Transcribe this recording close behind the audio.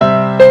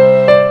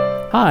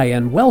Hi,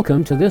 and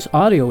welcome to this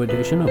audio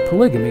edition of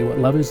Polygamy, What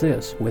Love Is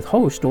This, with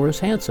host Doris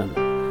Hanson.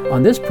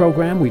 On this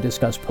program, we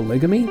discuss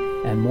polygamy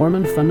and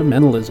Mormon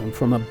fundamentalism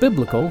from a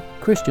biblical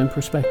Christian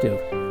perspective.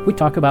 We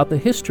talk about the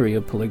history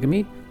of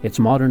polygamy, its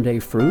modern-day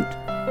fruit,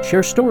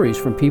 share stories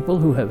from people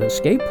who have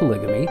escaped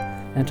polygamy,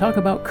 and talk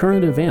about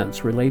current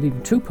events relating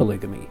to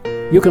polygamy.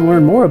 You can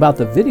learn more about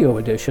the video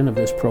edition of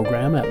this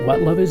program at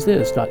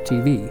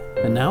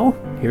whatloveisthis.tv. And now,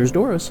 here's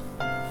Doris.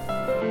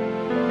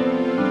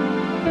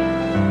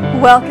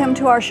 Welcome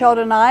to our show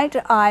tonight.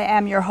 I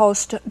am your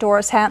host,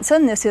 Doris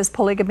Hanson. This is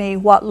Polygamy,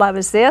 What Love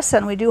Is This?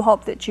 And we do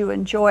hope that you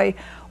enjoy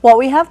what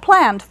we have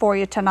planned for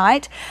you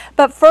tonight.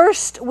 But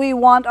first, we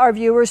want our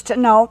viewers to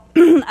know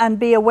and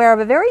be aware of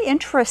a very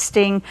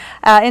interesting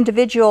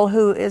individual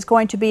who is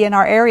going to be in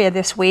our area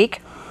this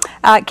week.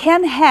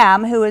 Ken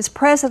Ham, who is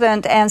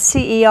president and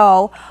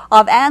CEO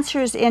of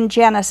Answers in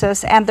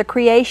Genesis and the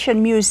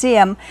Creation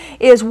Museum,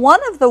 is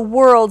one of the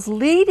world's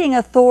leading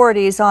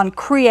authorities on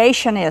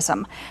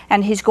creationism.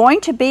 And he's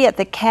going to be at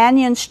the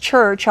Canyons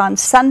Church on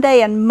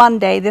Sunday and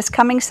Monday, this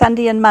coming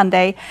Sunday and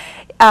Monday,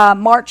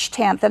 March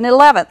 10th and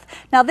 11th.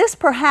 Now, this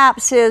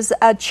perhaps is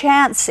a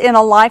chance in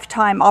a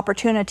lifetime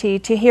opportunity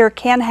to hear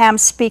Ken Ham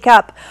speak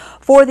up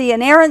for the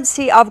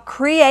inerrancy of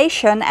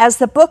creation as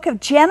the book of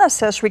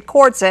Genesis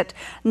records it,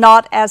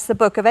 not as the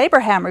book of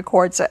Abraham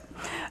records it.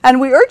 And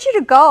we urge you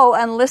to go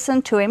and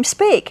listen to him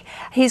speak.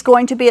 He's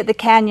going to be at the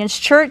Canyons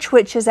Church,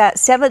 which is at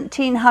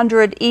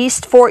 1700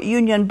 East Fort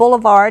Union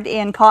Boulevard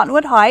in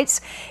Cottonwood Heights.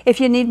 If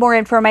you need more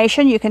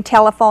information, you can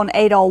telephone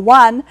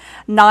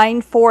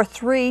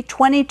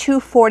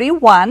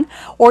 801-943-2241,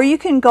 or you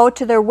can go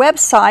to their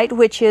website,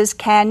 which is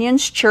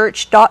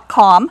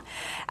canyonschurch.com.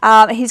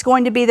 He's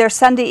going to be there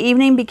Sunday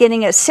evening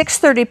beginning at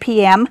 6:30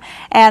 p.m.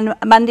 and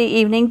Monday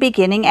evening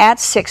beginning at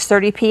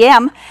 6:30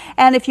 p.m.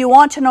 And if you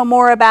want to know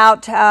more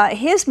about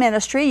his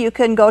ministry, you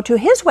can go to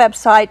his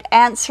website,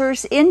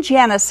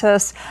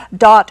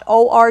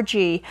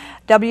 answersingenesis.org,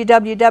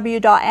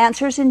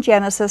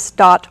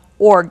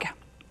 www.answersingenesis.org.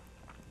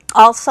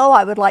 Also,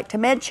 I would like to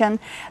mention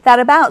that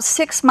about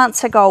 6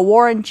 months ago,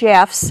 Warren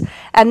Jeffs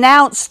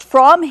announced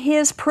from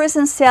his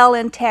prison cell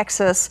in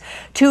Texas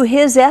to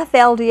his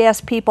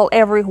FLDS people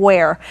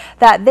everywhere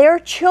that their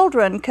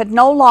children could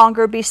no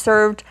longer be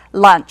served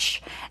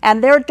lunch,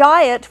 and their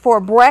diet for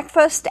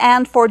breakfast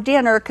and for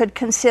dinner could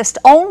consist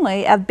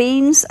only of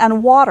beans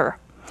and water.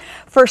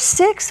 For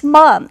 6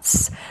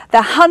 months,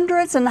 the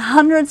hundreds and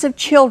hundreds of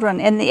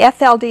children in the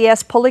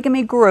FLDS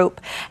polygamy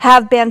group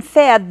have been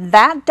fed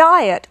that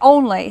diet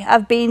only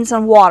of beans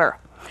and water.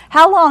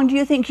 How long do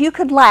you think you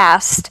could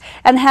last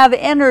and have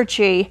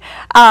energy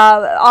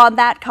on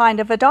that kind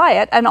of a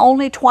diet, and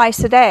only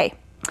twice a day?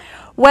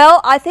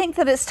 Well, I think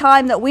that it's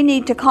time that we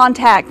need to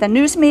contact the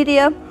news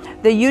media,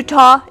 the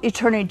Utah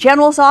Attorney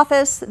General's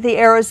Office, the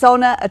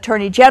Arizona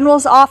Attorney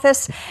General's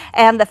Office,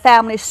 and the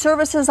Family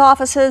Services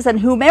offices, and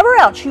whomever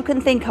else you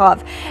can think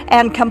of,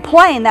 and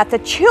complain that the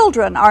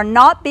children are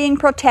not being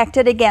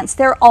protected against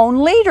their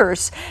own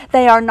leaders.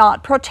 They are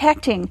not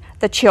protecting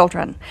the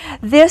children.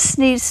 This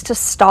needs to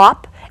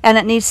stop. And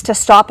it needs to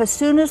stop as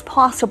soon as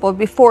possible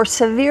before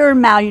severe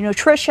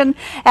malnutrition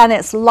and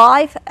its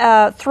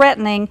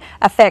life-threatening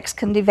effects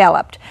can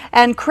develop.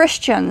 And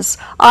Christians,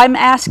 I'm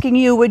asking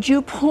you, would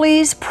you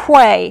please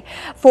pray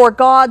for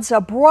God's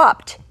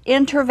abrupt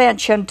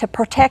intervention to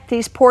protect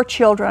these poor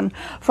children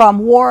from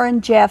Warren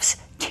Jeffs'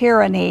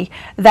 tyranny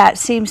that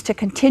seems to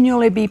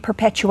continually be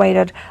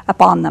perpetuated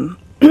upon them.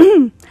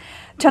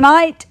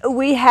 Tonight,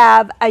 we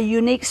have a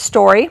unique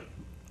story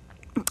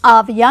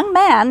of a young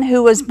man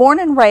who was born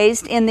and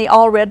raised in the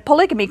All Red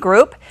polygamy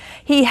group.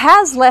 He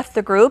has left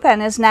the group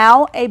and is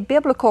now a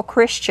biblical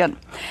Christian,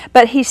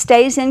 but he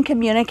stays in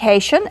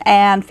communication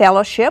and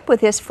fellowship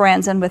with his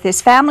friends and with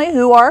his family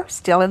who are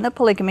still in the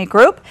polygamy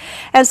group.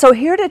 And so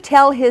here to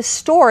tell his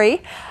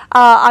story,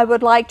 I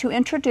would like to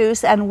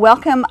introduce and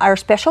welcome our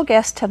special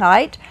guest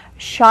tonight,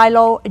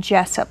 Shiloh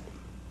Jessup.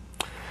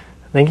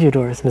 Thank you,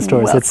 Doris, Miss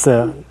Doris. It's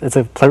a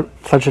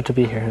pleasure to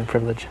be here and a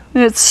privilege.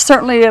 It's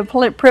certainly a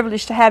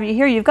privilege to have you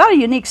here. You've got a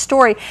unique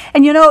story.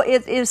 And you know,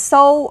 it is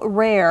so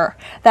rare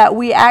that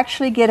we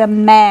actually get a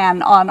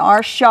man on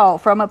our show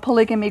from a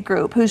polygamy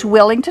group who's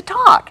willing to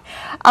talk.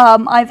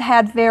 I've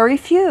had very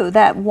few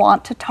that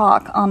want to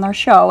talk on our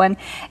show.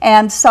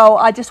 And so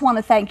I just want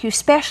to thank you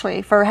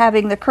especially for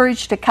having the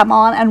courage to come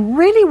on and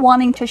really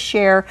wanting to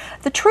share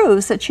the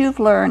truths that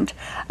you've learned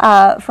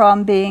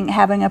from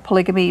having a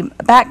polygamy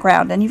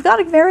background. And you've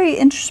got a very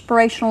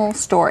inspirational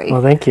story.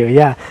 Well, thank you.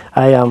 Yeah,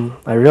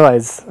 I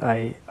realized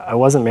I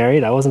wasn't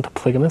married. I wasn't a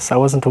polygamist. I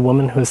wasn't a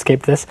woman who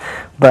escaped this,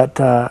 but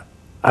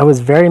I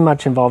was very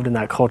much involved in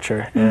that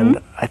culture,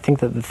 and I think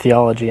that the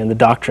theology and the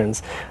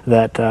doctrines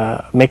that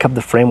make up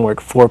the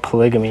framework for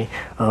polygamy,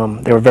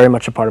 they were very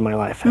much a part of my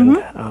life. And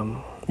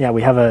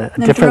we have a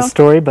different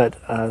story, but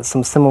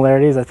some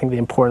similarities. I think the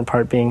important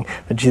part being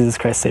that Jesus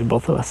Christ saved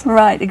both of us.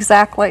 Right,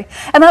 exactly.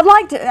 And I'd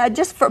like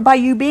to, by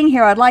you being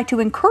here, I'd like to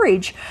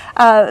encourage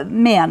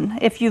men,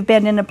 if you've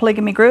been in a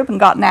polygamy group and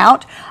gotten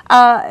out,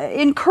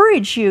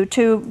 encourage you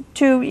to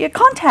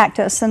contact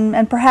us,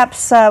 and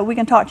perhaps we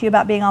can talk to you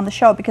about being on the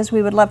show, because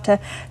we would love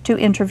to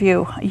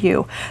interview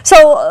you.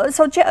 So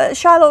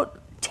Shiloh,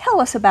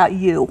 tell us about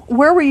you.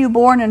 Where were you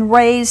born and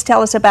raised?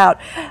 Tell us about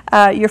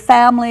your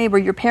family. Were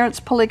your parents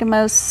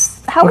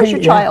polygamous? How was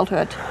your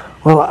childhood?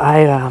 Well,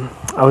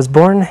 I was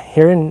born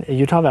here in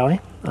Utah Valley.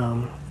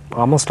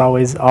 Almost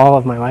always, all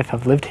of my life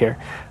I've lived here.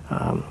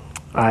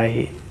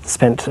 I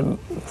spent,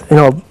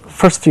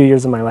 first few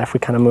years of my life we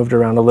kind of moved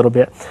around a little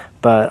bit,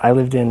 but I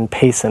lived in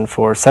Payson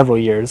for several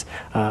years,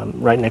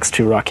 right next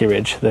to Rocky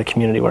Ridge, the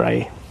community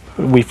where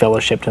we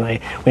fellowshipped, and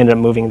we ended up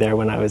moving there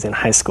when I was in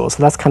high school.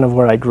 So that's kind of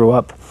where I grew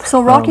up.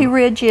 So Rocky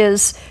Ridge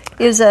is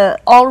a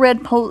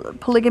all-red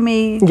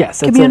polygamy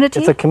community?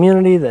 It's a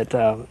community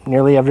that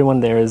nearly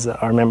everyone there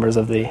are members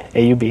of the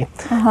AUB.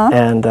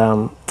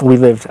 And we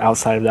lived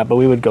outside of that, but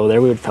we would go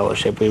there, we would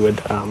fellowship, we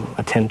would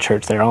attend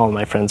church there. All of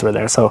my friends were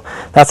there. So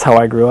that's how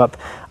I grew up.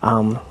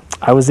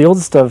 I was the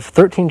oldest of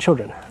 13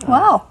 children.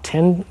 Wow.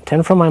 10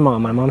 from my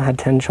mom. My mom had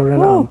 10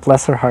 children.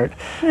 Bless her heart.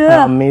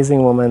 Yeah.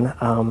 Amazing woman.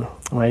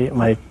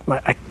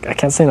 I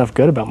can't say enough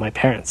good about my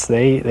parents.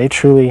 They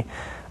truly,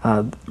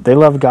 they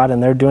love God,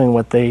 and they're doing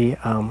what they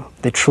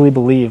truly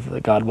believe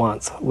that God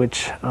wants,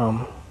 which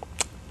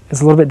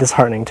is a little bit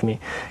disheartening to me,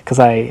 because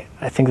I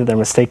think that they're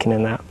mistaken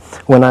in that.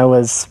 When I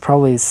was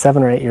probably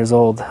 7 or 8 years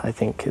old, I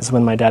think, is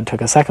when my dad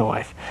took a second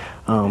wife.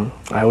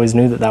 I always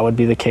knew that would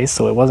be the case,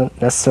 so it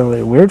wasn't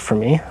necessarily weird for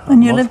me.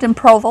 And you lived in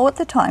Provo at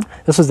the time?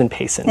 This was in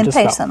Payson,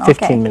 about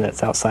 15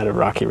 minutes outside of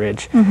Rocky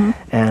Ridge.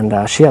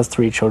 And she has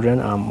 3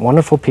 children,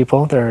 wonderful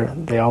people.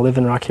 They all live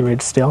in Rocky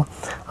Ridge still.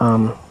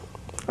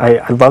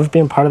 I loved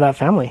being part of that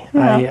family.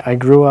 Yeah. I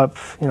grew up,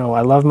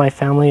 I loved my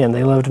family, and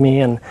they loved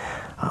me, and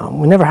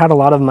we never had a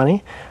lot of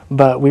money,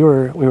 but we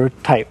were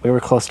tight. We were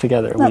close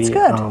together. That's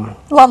good. A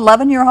lot of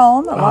love in your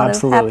home, a lot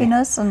of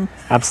happiness, and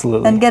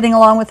getting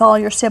along with all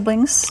your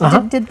siblings.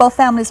 Did both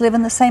families live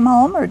in the same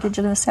home, or did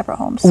you live in separate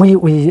homes?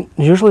 We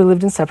usually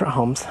lived in separate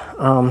homes.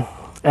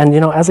 And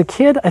as a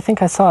kid, I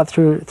think I saw it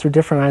through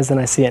different eyes than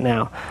I see it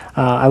now.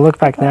 I look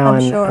back now,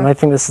 and I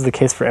think this is the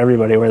case for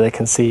everybody, where they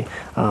can see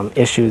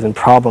issues and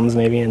problems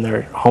maybe in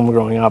their home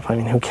growing up. I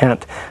mean, who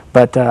can't?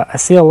 But I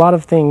see a lot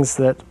of things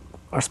that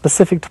are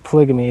specific to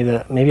polygamy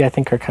that maybe I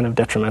think are kind of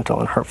detrimental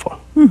and hurtful.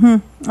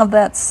 Oh,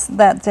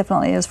 that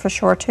definitely is for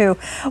sure too.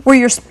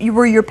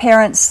 Were your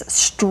parents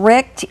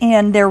strict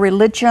in their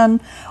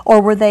religion,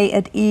 or were they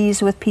at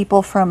ease with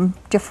people from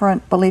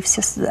different belief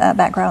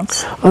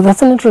backgrounds? Well,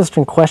 that's an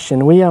interesting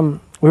question. We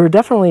were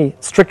definitely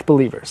strict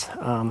believers.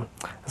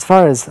 As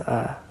far as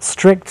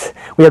strict,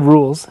 we had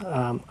rules.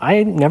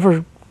 I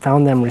never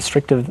found them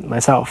restrictive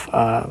myself.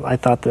 I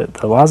thought that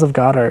the laws of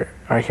God are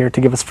here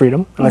to give us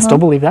freedom, and I still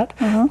believe that.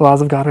 The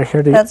laws of God are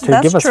here to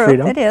give us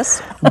freedom. It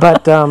is.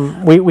 But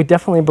we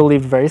definitely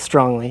believed very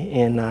strongly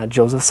in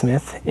Joseph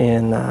Smith,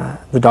 in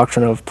the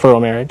doctrine of plural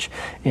marriage,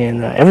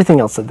 in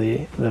everything else that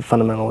the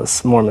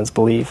fundamentalist Mormons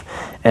believe.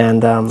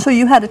 And so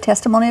you had a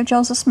testimony of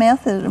Joseph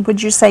Smith?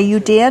 Would you say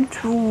you did,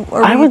 or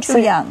were you too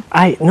young?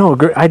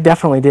 I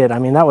definitely did. I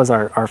mean, that was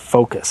our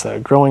focus.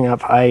 Growing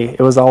up,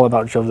 it was all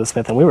about Joseph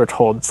Smith, and we were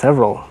told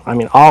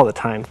all the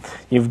time,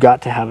 you've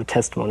got to have a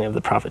testimony of the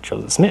prophet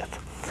Joseph Smith.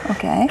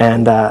 Okay.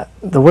 And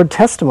the word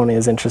testimony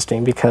is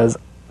interesting, because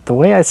the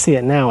way I see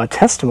it now, a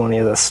testimony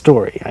is a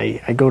story.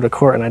 I go to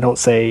court and I don't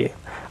say,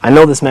 I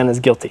know this man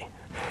is guilty.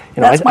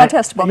 That's my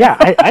testimony. Yeah,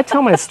 I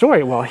tell my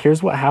story. Well,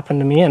 here's what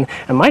happened to me, and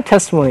my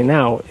testimony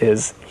now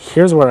is,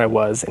 here's where I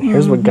was, and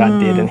here's what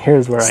God did, and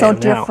here's where I am now. So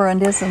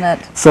different, isn't it?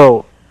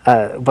 So,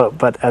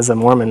 but as a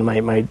Mormon,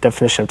 my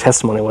definition of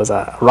testimony was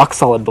a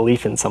rock-solid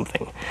belief in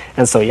something.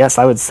 And so, yes,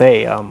 I would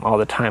say all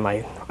the time,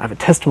 I have a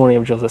testimony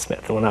of Joseph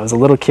Smith. And when I was a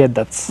little kid,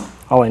 that's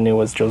all I knew,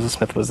 was Joseph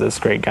Smith was this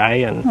great guy,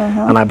 and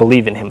I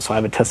believe in him, so I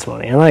have a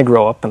testimony. And then I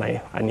grow up, and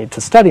I need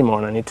to study more,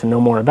 and I need to know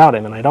more about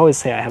him, and I'd always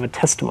say I have a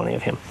testimony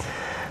of him.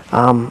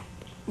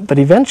 But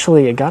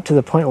eventually, it got to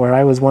the point where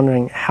I was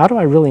wondering, how do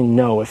I really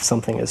know if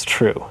something is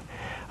true?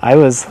 I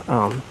was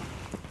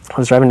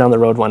driving down the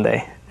road one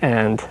day,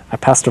 and I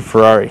passed a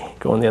Ferrari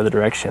going the other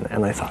direction,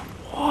 and I thought,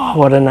 whoa,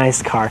 what a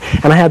nice car.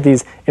 And I had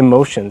these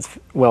emotions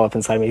well up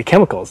inside me,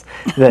 chemicals,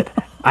 that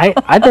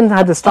I then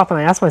had to stop, and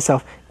I asked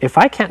myself, if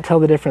I can't tell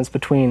the difference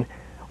between,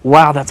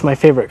 wow, that's my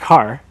favorite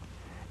car,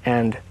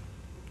 and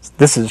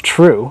this is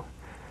true,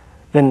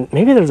 then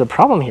maybe there's a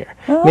problem here.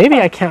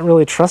 Maybe I can't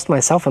really trust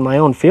myself and my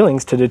own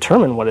feelings to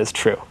determine what is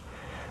true.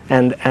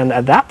 And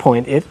at that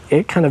point,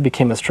 it kind of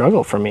became a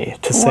struggle for me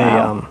to say,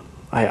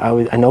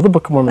 I know the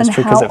Book of Mormon is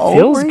true because it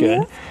feels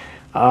good.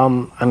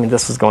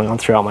 This was going on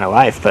throughout my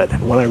life, but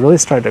when I really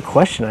started to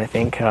question, I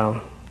think,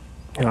 I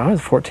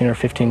was 14 or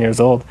 15 years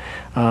old,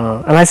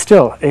 and I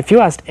still, if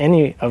you asked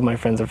any of my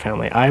friends or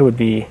family, I would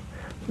be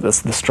the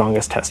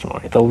strongest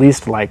testimony, the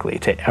least likely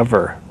to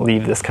ever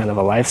leave this kind of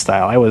a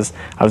lifestyle. I was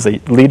a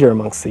leader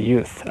amongst the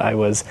youth. I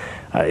was,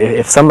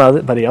 if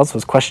somebody else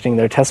was questioning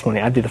their testimony,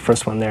 I'd be the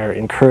first one there,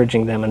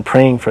 encouraging them and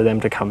praying for them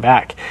to come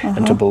back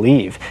and to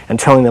believe, and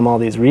telling them all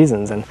these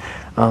reasons.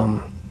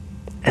 And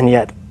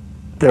yet,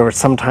 there were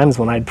some times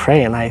when I'd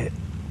pray and I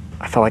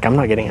felt like I'm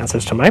not getting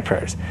answers to my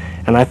prayers,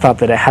 and I thought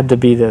that it had to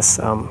be this.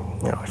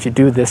 If you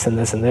do this and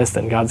this and this,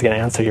 then God's going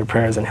to answer your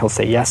prayers, and He'll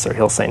say yes or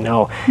He'll say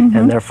no.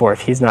 And therefore,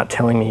 if He's not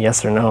telling me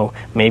yes or no,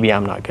 maybe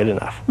I'm not good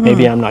enough.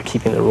 Maybe I'm not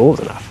keeping the rules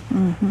enough.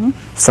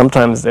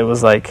 Sometimes it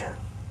was like,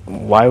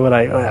 why would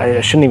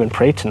I shouldn't even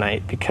pray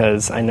tonight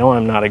because I know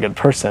I'm not a good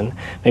person.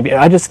 Maybe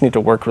I just need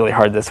to work really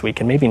hard this week,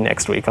 and maybe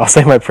next week I'll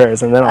say my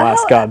prayers, and then I'll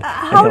ask God,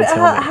 and He'll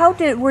tell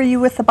me. Were you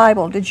with the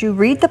Bible? Did you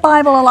read the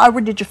Bible a lot, or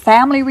did your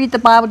family read the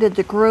Bible? Did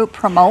the group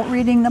promote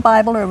reading the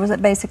Bible, or was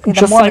it basically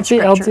the Mormon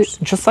scriptures?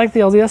 Just like the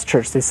LDS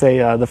Church, they say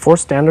the four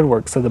standard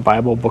works are the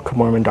Bible, Book of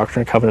Mormon,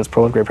 Doctrine and Covenants,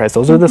 Pearl of Great Price.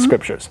 Those are the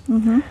scriptures.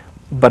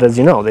 But as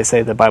you know, they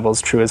say the Bible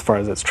is true as far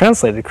as it's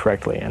translated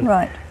correctly. And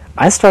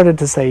I started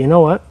to say, you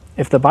know what?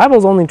 If the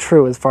Bible's only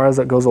true as far as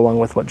it goes along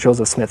with what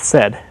Joseph Smith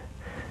said,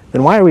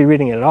 then why are we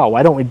reading it at all?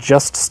 Why don't we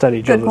just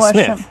study Joseph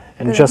Smith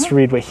and just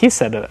read what he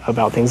said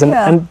about things?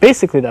 And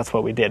basically that's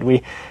what we did.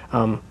 We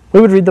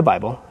would read the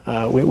Bible.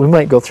 We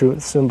might go through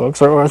some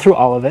books or through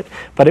all of it,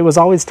 but it was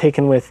always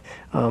taken with,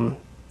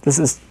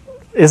 this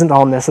isn't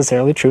all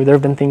necessarily true. There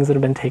have been things that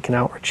have been taken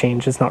out or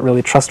changed. It's not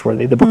really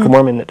trustworthy. The Book of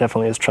Mormon, it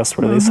definitely is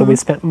trustworthy. So we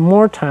spent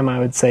more time, I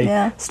would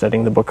say,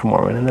 studying the Book of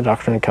Mormon and the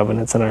Doctrine and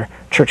Covenants and our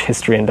church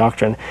history and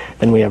doctrine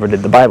than we ever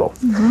did the Bible.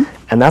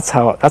 And that's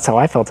how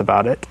I felt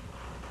about it.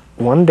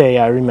 One day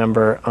I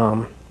remember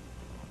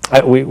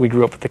we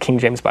grew up with the King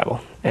James Bible,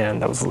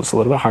 and that was a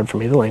little bit hard for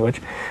me, the language,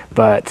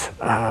 but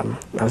I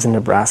was in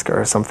Nebraska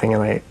or something,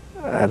 and I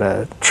at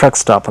a truck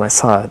stop and I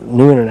saw a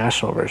New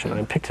International Version, and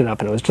I picked it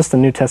up, and it was just the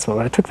New Testament.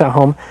 But I took that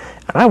home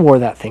and I wore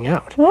that thing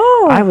out.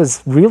 I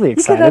was really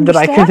excited that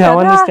I could now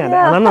understand it.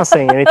 And I'm not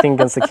saying anything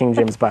against the King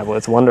James Bible.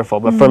 It's wonderful.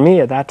 But for me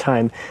at that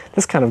time,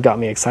 this kind of got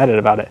me excited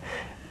about it.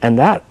 And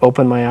that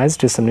opened my eyes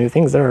to some new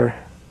things. There's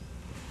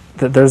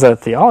a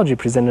theology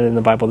presented in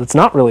the Bible that's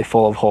not really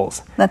full of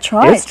holes. That's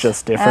right. It's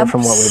just different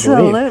from what we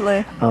believe.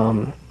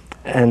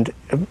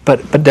 Absolutely.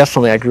 But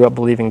definitely I grew up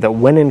believing that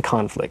when in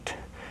conflict,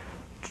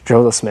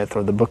 Joseph Smith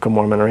or the Book of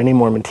Mormon or any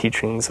Mormon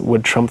teachings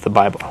would trump the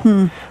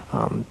Bible.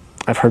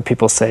 I've heard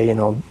people say,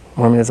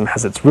 Mormonism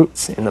has its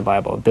roots in the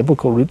Bible.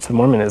 Biblical Roots of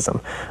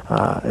Mormonism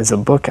is a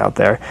book out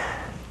there.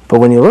 But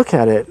when you look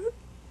at it,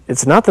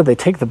 it's not that they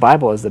take the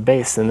Bible as the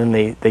base and then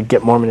they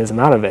get Mormonism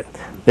out of it.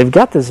 They've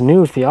got this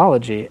new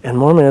theology, and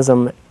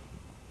Mormonism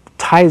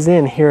ties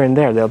in here and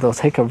there. They'll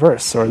take a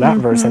verse or that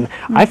verse, and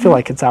I feel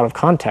like it's out of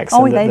context.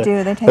 Oh, they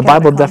do. They take the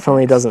Bible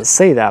definitely doesn't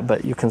say that,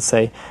 but you can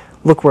say,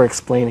 look, we're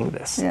explaining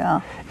this.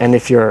 Yeah. And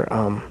if your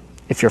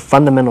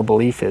fundamental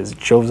belief is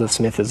Joseph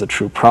Smith is a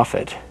true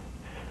prophet,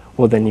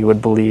 well, then you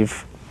would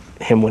believe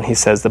him when he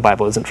says the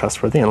Bible isn't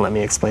trustworthy, and let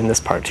me explain this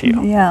part to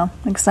you. Yeah,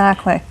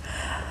 exactly.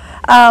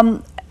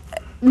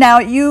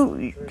 Now,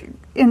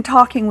 in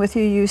talking with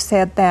you, you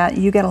said that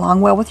you get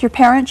along well with your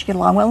parents, you get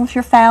along well with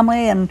your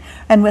family,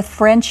 and with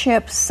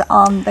friendships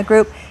on the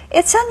group.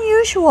 It's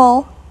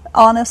unusual,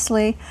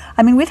 honestly.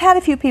 I mean, we've had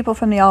a few people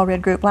from the All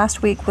Red group.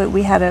 Last week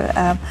we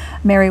had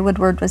Mary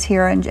Woodward was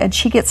here, and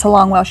she gets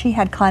along well. She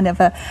had kind of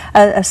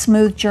a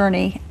smooth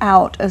journey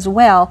out as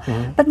well.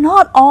 But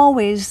not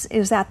always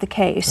is that the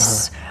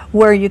case,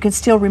 where you can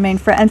still remain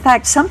friends. In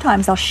fact,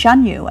 sometimes they'll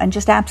shun you and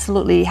just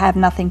absolutely have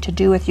nothing to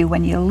do with you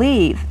when you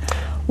leave.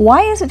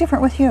 Why is it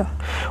different with you?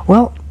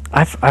 Well,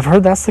 I've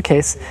heard that's the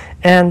case.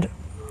 And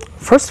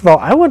first of all,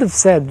 I would have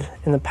said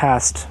in the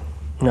past,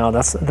 no,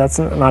 that's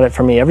not it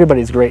for me.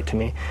 Everybody's great to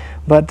me.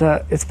 But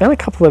it's been a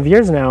couple of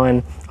years now,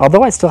 and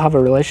although I still have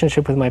a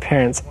relationship with my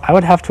parents, I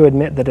would have to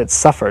admit that it's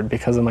suffered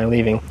because of my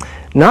leaving.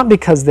 Not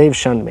because they've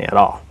shunned me at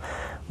all,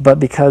 but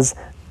because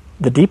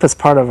the deepest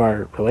part of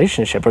our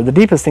relationship, or the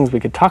deepest things we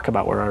could talk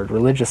about, were our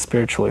religious,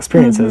 spiritual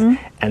experiences.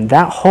 And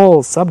that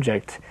whole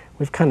subject,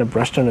 we've kind of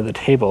brushed under the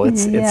table.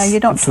 You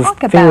don't talk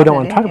about it thing we don't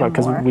want to talk about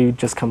because we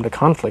just come to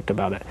conflict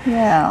about it.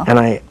 Yeah. And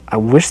I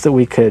wish that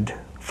we could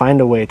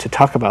find a way to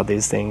talk about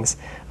these things,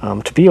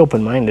 to be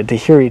open-minded, to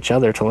hear each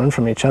other, to learn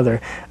from each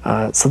other,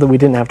 so that we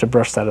didn't have to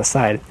brush that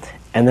aside.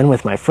 And then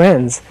with my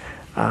friends,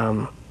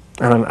 and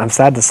I'm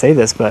sad to say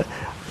this, but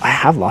I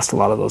have lost a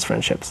lot of those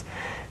friendships.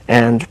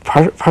 And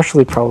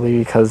partially probably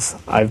because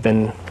I've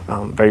been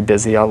very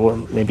busy. I will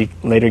maybe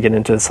later get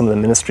into some of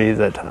the ministry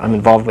that I'm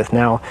involved with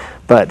now.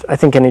 But I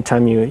think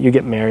anytime you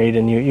get married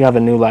and you have a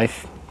new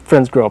life,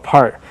 friends grow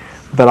apart.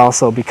 But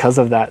also because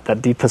of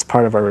that deepest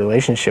part of our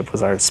relationship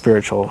was our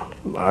spiritual,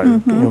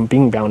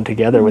 being bound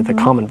together with a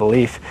common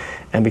belief.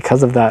 And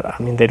because of that,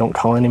 I mean, they don't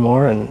call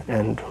anymore,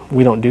 and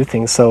we don't do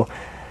things. So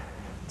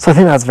I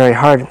think that's very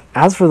hard.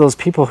 As for those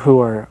people who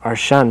are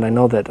shunned, I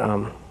know that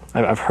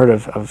I've heard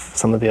of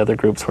some of the other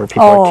groups where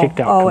people are kicked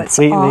out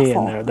completely,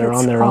 and they're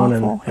on their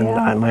own,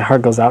 and my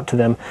heart goes out to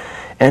them.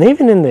 And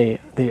even in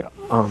the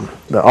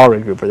All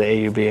Red group, or the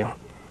AUB,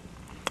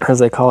 as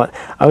they call it,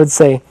 I would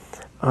say,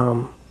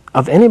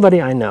 of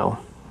anybody I know,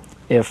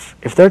 if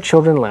their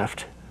children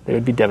left, they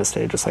would be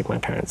devastated, just like my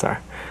parents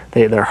are.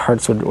 Their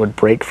hearts would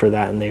break for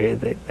that, and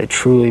they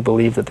truly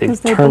believe that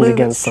they've turned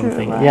against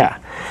something. True, right?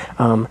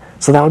 Yeah.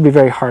 So that would be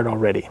very hard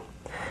already.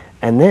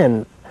 And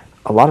then,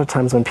 a lot of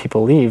times when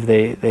people leave,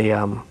 they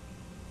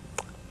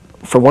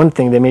for one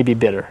thing, they may be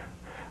bitter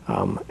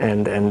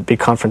and be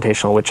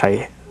confrontational, which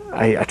I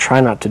try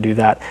not to do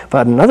that.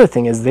 But another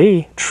thing is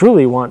they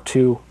truly want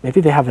to, maybe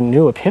they have a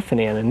new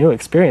epiphany and a new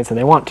experience, and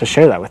they want to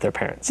share that with their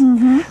parents.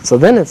 So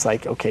then it's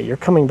like, okay, you're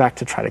coming back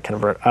to try to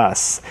convert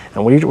us,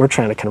 and we're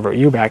trying to convert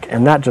you back,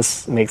 and that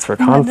just makes for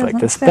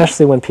conflict,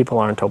 especially when people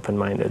aren't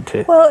open-minded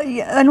to. Well,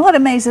 and what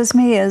amazes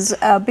me is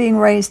being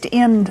raised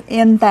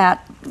in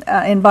that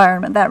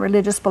environment, that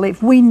religious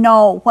belief. We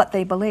know what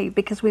they believe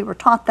because we were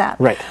taught that.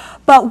 Right.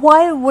 But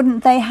why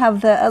wouldn't they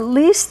have at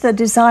least the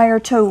desire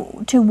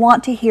to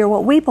want to hear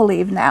what we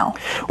believe now?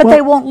 But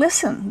they won't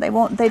listen.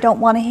 They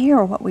don't want to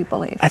hear what we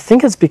believe. I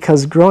think it's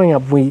because growing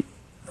up, at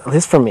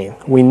least for me,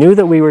 we knew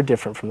that we were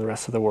different from the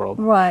rest of the world.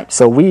 Right.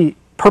 So we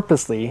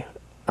purposely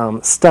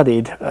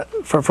studied.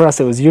 For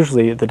us, it was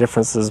usually the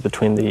differences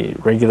between the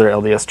regular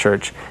LDS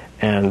Church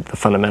and the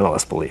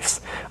fundamentalist beliefs,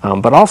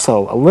 but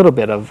also a little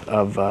bit of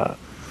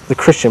the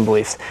Christian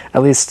beliefs.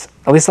 At least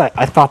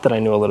I thought that I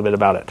knew a little bit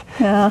about it.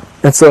 Yeah.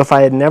 And so if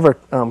I had never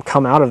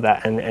come out of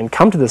that and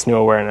come to this new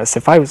awareness,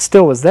 if I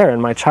still was there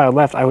and my child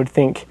left, I would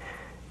think,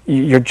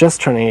 you're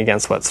just turning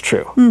against what's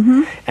true.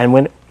 And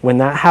when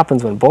that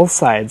happens, when both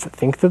sides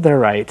think that they're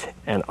right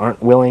and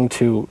aren't willing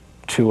to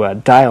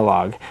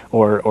dialogue,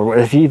 or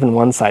if even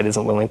one side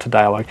isn't willing to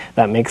dialogue,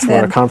 that makes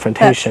for a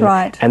confrontation. That's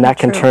right. And that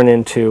can turn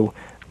into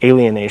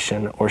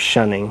alienation or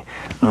shunning.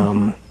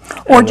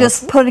 Or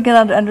just putting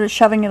it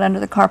shoving it under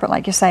the carpet,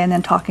 like you say, and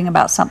then talking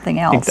about something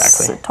else.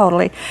 Exactly.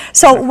 Totally.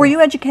 So, were you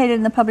educated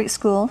in the public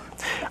school?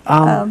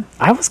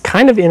 I was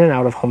kind of in and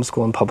out of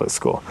homeschool and public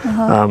school.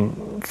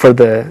 For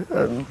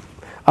the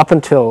up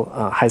until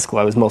high school,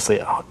 I was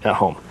mostly at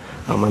home.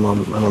 My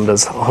mom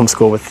does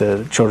homeschool with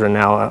the children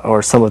now,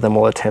 or some of them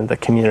will attend the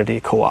community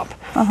co-op.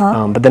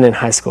 But then in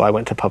high school, I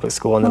went to public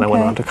school, and then I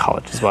went on to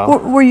college as well.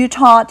 Were you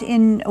taught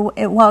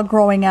while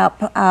growing up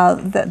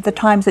the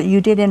times that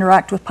you did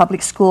interact with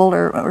public school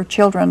or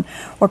children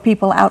or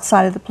people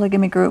outside of the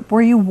polygamy group?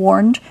 Were you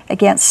warned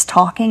against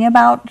talking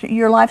about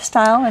your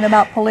lifestyle and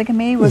about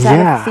polygamy? Was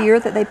that a fear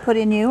that they put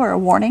in you, or a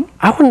warning?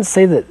 I wouldn't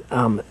say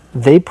that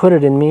they put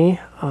it in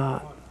me.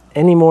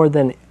 Any more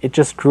than it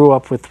just grew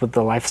up with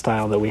the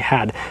lifestyle that we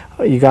had.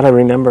 You got to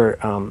remember,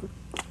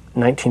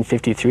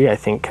 1953, I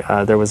think,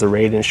 there was a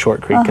raid in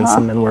Short Creek, and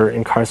some men were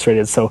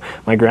incarcerated. So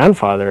my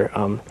grandfather,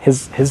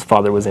 his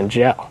father was in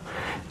jail,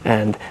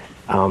 and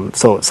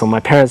so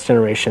my parents'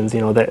 generations,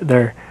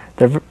 they're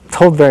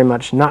told very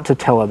much not to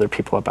tell other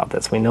people about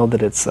this. We know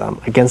that it's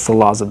against the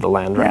laws of the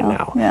land right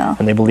now,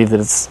 and they believe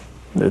that it's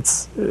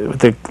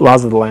the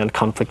laws of the land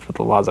conflict with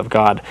the laws of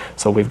God,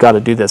 so we've got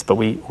to do this, but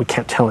we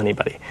can't tell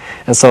anybody.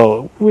 And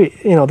so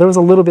there was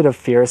a little bit of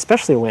fear,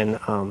 especially when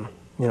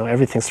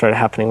everything started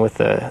happening with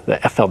the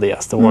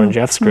FLDS, the Warren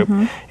Jeffs group.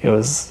 It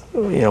was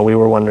we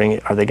were wondering,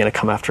 are they going to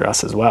come after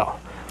us as well?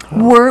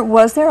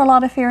 Was there a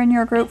lot of fear in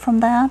your group from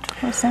that?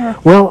 Was there?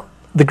 Well,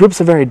 the groups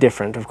are very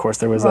different. Of course,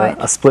 there was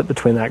a split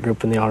between that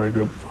group and the Honor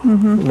group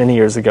many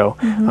years ago,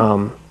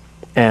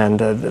 and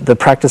the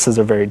practices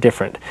are very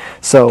different.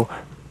 So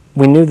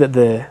we knew that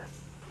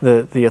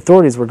the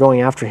authorities were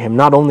going after him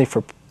not only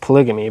for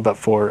polygamy, but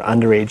for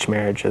underage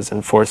marriages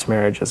and forced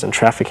marriages and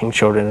trafficking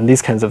children and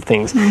these kinds of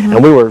things.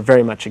 And we were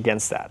very much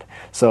against that.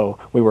 So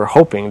we were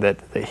hoping that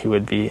he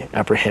would be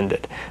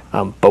apprehended.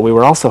 But we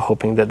were also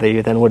hoping that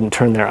they then wouldn't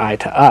turn their eye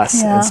to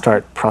us and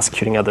start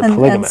prosecuting other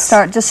polygamists.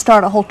 And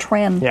start a whole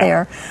trend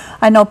there.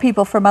 I know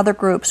people from other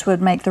groups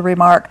would make the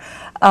remark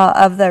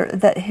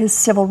that his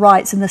civil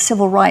rights and the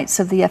civil rights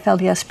of the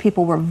FLDS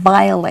people were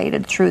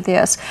violated through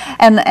this.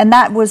 And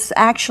that was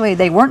actually,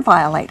 they weren't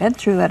violated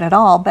through it at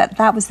all, but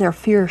that was their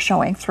fear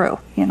showing through,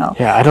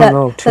 Yeah, I don't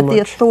know too much. That the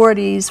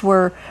authorities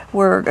were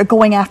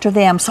going after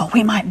them, so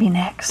we might be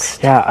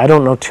next. Yeah, I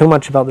don't know too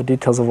much about the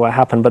details of what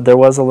happened, but there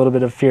was a little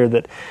bit of fear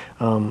that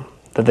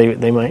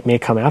they may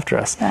come after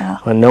us,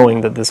 knowing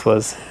that this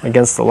was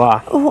against the law.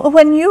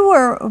 When you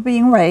were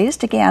being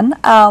raised, again,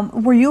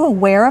 were you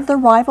aware of the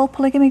rival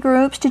polygamy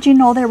groups? Did you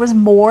know there was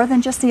more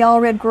than just the All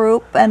Red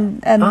group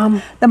and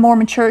the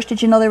Mormon Church?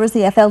 Did you know there was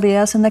the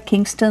FLDS and the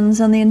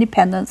Kingstons and the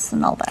Independents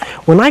and all that?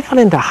 When I got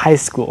into high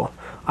school,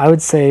 I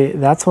would say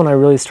that's when I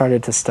really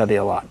started to study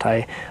a lot.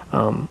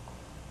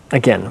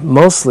 Again,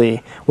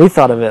 mostly we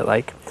thought of it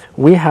like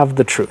we have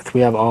the truth.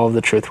 We have all of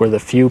the truth. We're the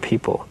few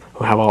people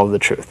who have all of the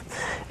truth.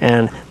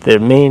 And the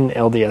main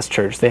LDS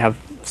church, they have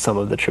some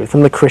of the truth.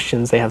 And the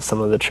Christians, they have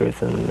some of the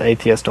truth. And the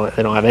atheists,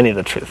 they don't have any of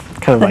the truth.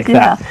 Kind of like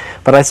that.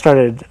 But I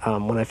started,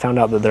 when I found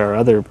out that there are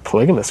other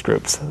polygamous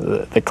groups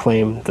that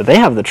claim that they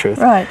have the truth,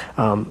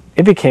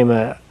 it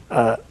became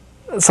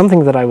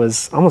something that I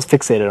was almost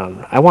fixated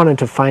on. I wanted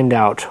to find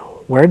out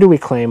where do we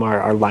claim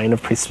our line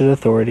of priesthood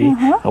authority?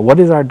 What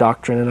is our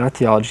doctrine and our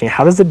theology?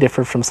 How does it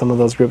differ from some of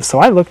those groups? So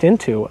I looked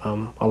into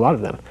a lot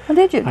of them. Well,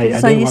 did you?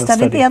 So you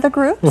studied the other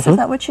groups? Is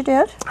that what you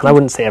did? And I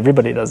wouldn't say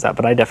everybody does that,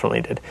 but I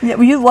definitely did. Yeah,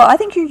 well, I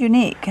think you're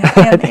unique.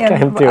 I think I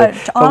am too.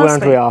 But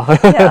aren't we all?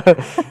 Yeah.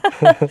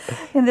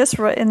 In this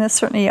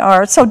certainly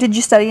are. So did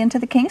you study into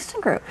the Kingston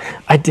group?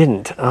 I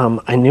didn't.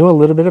 I knew a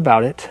little bit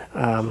about it.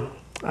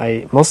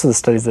 Most of the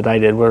studies that I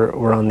did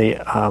were on the,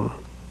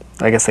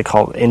 I guess they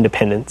call it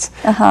independence.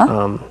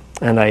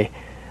 And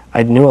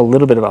I knew a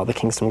little bit about the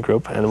Kingston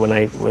group, and when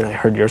I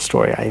heard your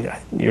story,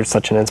 you're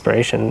such an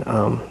inspiration.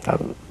 That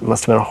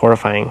must have been a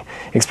horrifying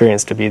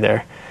experience to be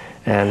there.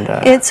 And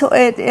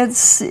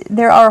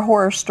there are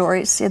horror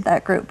stories in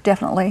that group.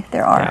 Definitely,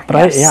 there are. Yeah, but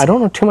I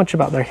don't know too much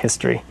about their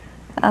history.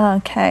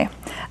 Okay,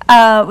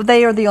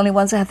 they are the only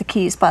ones that have the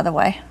keys, by the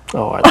way.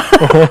 Oh,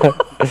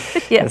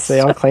 yes, they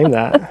all claim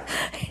that.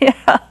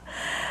 Yeah.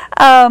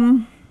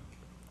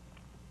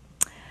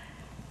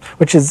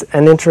 Which is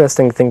an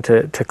interesting thing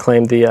to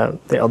claim. The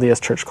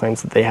LDS Church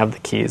claims that they have the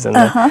keys, and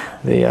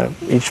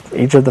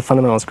each of the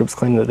fundamentalist groups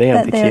claim that they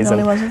have the keys. They're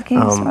the only ones with the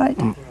keys, right?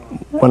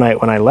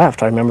 When I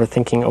left, I remember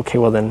thinking, okay,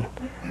 well then,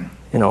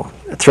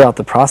 throughout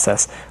the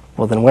process,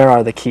 well then, where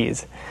are the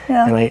keys?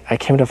 Yeah. And I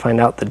came to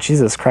find out that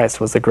Jesus Christ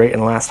was the great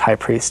and last high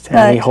priest,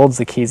 and he holds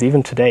the keys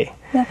even today.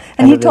 Yeah.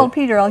 And he told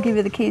Peter, "I'll give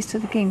you the keys to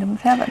the kingdom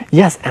of heaven."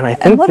 Yes, and I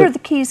think. And what are the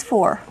keys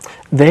for?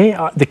 They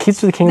are the keys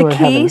to the kingdom of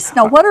heaven. The keys?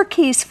 No, what are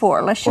keys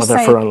for? Let's just say.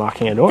 They're for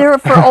unlocking a door. They're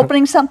for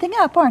opening something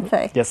up, aren't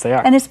they? Yes, they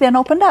are. And it's been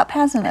opened up,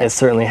 hasn't it? It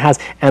certainly has,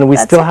 and we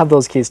still have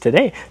those keys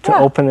today to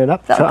open it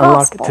up, to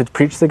unlock, to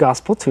preach the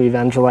gospel, to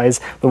evangelize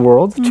the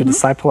world, to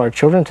disciple our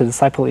children, to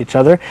disciple each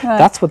other. Right.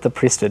 That's what the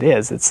priesthood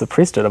is. It's the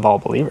priesthood of all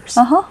believers.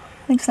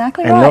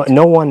 Exactly and right.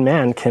 no one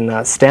man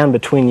can stand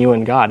between you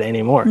and God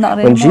anymore. Not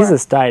when anymore.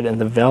 Jesus died and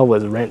the veil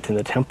was rent in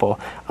the temple,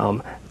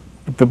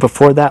 but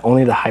before that,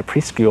 only the high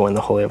priest could go in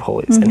the Holy of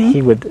Holies, and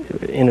he would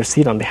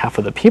intercede on behalf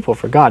of the people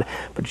for God.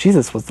 But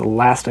Jesus was the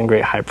last and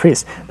great high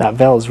priest. That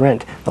veil is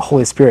rent. The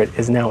Holy Spirit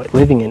is now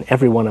living in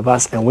every one of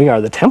us, and we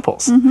are the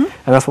temples. And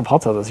that's what Paul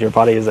tells us. Your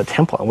body is a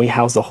temple, and we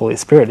house the Holy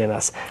Spirit in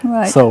us.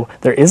 Right. So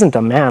there isn't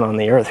a man on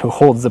the earth who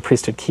holds the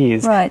priesthood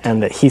keys,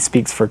 and that he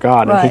speaks for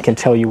God, and he can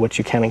tell you what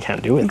you can and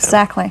can't do with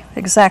them.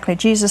 Exactly.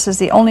 Jesus is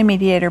the only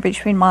mediator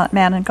between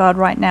man and God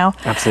right now.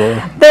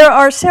 Absolutely. There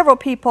are several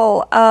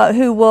people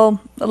who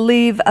will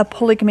leave a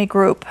polygamy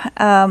group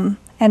and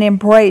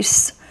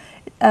embrace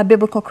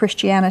biblical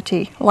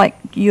Christianity like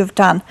you've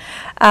done.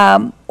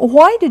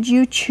 Why did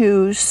you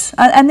choose,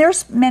 and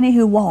there's many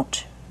who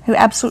won't, who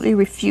absolutely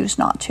refuse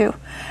not to.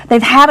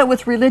 They've had it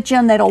with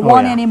religion, they don't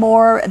want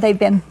anymore, they've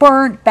been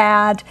burnt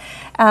bad,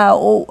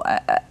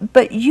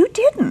 but you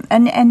didn't,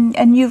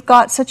 and you've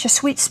got such a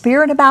sweet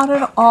spirit about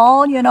it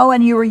all,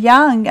 and you were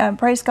young,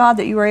 praise God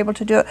that you were able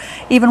to do it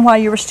even while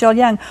you were still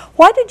young.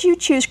 Why did you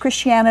choose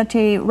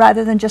Christianity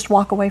rather than just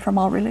walk away from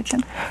all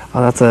religion?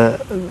 Well,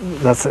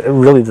 that's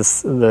really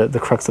the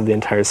crux of the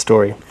entire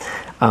story.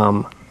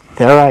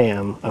 There I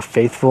am, a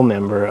faithful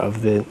member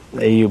of the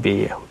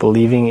AUB,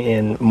 believing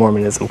in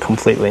Mormonism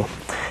completely.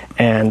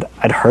 And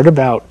I'd heard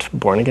about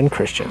born-again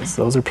Christians.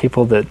 Those are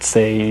people that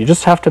say you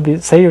just have to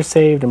say you're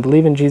saved and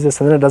believe in Jesus,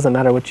 and then it doesn't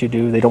matter what you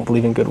do. They don't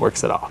believe in good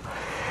works at all.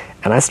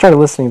 And I started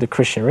listening to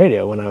Christian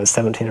radio when I was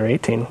 17 or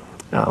 18.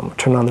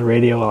 Turned on the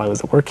radio while I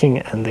was working,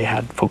 and they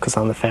had Focus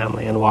on the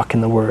Family and Walk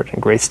in the Word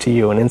and Grace to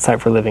You and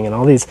Insight for Living and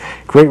all these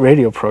great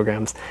radio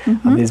programs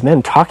of these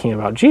men talking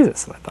about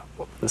Jesus. And I thought,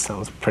 well, this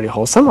sounds pretty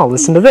wholesome. I'll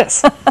listen to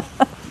this.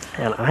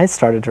 And I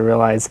started to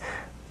realize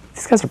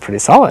these guys are pretty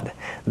solid.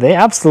 They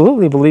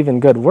absolutely believe in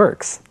good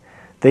works.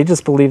 They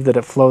just believe that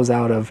it flows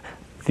out of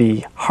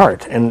the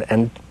heart,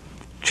 and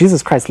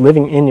Jesus Christ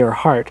living in your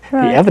heart, the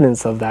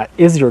evidence of that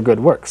is your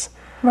good works.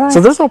 So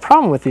there's no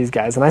problem with these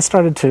guys, and I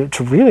started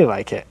to really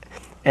like it.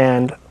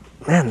 And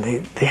man,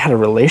 they had a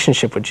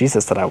relationship with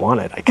Jesus that I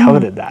wanted. I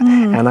coveted that,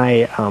 and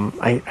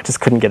I just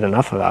couldn't get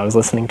enough of it. I was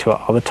listening to it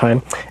all the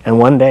time, and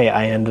one day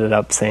I ended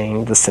up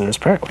saying the sinner's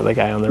prayer with the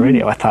guy on the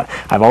radio. I thought,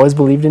 I've always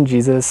believed in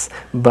Jesus,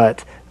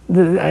 but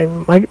my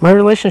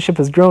relationship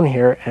has grown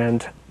here,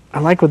 and I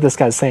like what this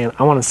guy's saying.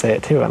 I want to say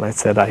it too. And I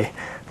said,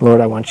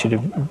 Lord, I want you to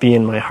be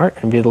in my heart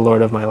and be the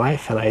Lord of my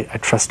life, and I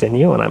trust in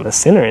you, and I'm a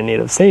sinner in need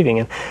of saving.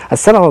 And I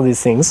said all of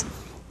these things.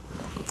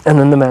 And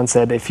then the man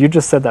said, if you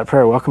just said that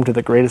prayer, welcome to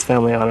the greatest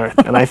family on earth.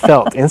 And I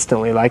felt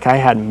instantly like I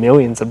had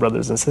millions of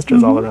brothers and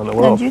sisters all around the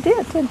world. And you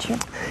did, didn't you?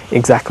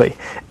 Exactly.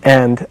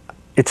 And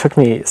it took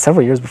me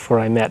several years before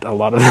I met a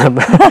lot of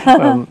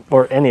them,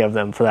 or any of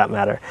them for that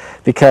matter,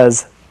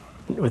 because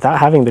without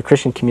having the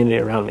Christian community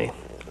around me,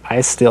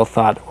 I still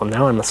thought, well,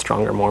 now I'm a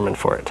stronger Mormon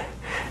for it.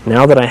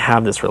 Now that I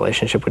have this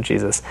relationship with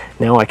Jesus,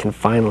 now I can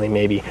finally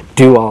maybe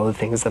do all the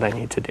things that I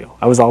need to do.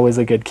 I was always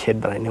a good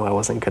kid, but I knew I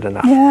wasn't good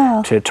enough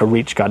to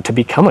reach God, to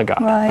become a God.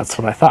 That's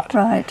what I thought.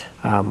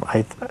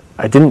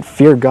 I didn't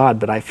fear God,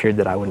 but I feared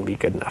that I wouldn't be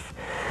good enough.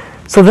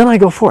 So then I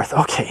go forth.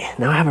 Okay,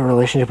 now I have a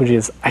relationship with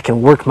Jesus. I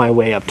can work my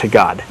way up to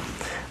God.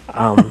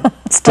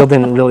 Still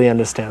didn't really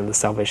understand the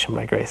salvation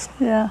by grace.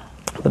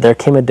 But there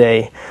came a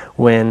day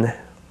when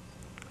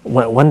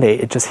one day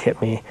it just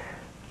hit me,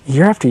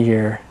 year after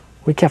year,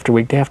 week after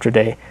week, day after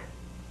day,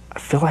 I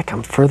feel like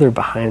I'm further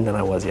behind than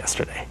I was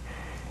yesterday.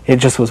 It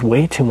just was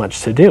way too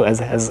much to do.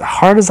 As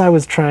hard as I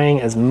was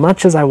trying, as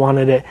much as I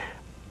wanted it,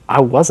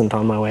 I wasn't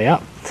on my way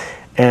up.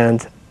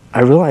 And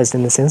I realized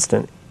in this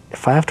instant,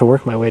 if I have to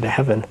work my way to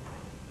heaven,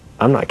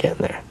 I'm not getting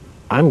there.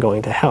 I'm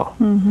going to hell.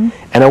 And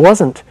it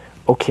wasn't,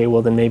 okay,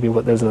 well then maybe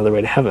there's another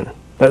way to heaven.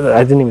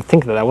 I didn't even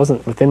think that. That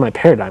wasn't within my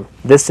paradigm.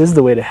 This is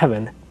the way to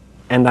heaven,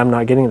 and I'm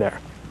not getting there.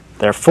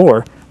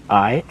 Therefore,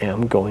 I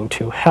am going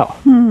to hell.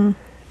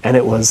 And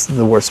it was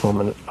the worst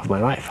moment of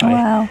my life.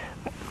 Wow.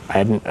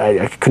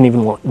 I couldn't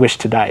even wish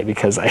to die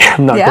because I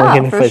am not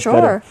going any place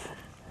better.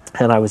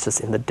 And I was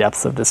just in the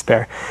depths of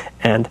despair.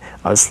 And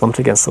I was slumped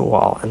against the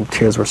wall, and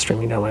tears were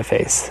streaming down my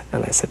face.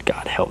 And I said,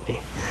 God, help me.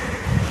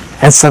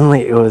 And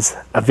suddenly it was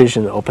a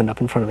vision that opened up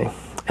in front of me.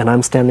 And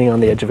I'm standing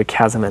on the edge of a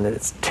chasm, and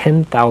it's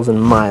 10,000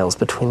 miles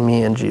between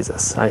me and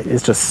Jesus.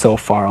 It's just so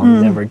far, I'll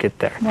never get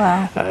there.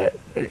 Wow.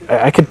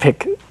 I could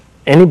pick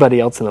anybody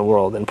else in the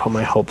world and put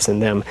my hopes in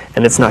them,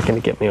 and it's not going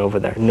to get me over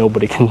there.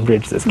 Nobody can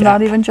bridge this gap.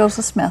 Not even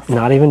Joseph Smith.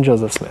 Not even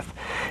Joseph Smith.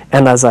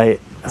 And as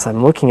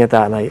I'm looking at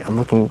that, and I'm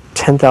looking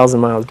 10,000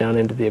 miles down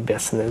into the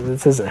abyss, and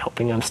this isn't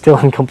helping. I'm still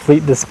in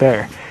complete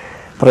despair.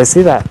 But I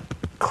see that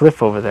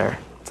cliff over there.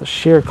 It's a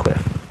sheer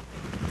cliff.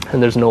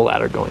 And there's no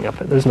ladder going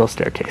up it. There's no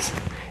staircase.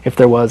 If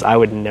there was, I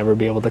would never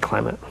be able to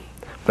climb it.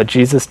 But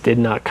Jesus did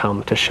not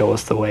come to show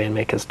us the way and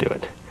make us do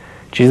it.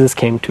 Jesus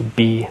came to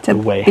be the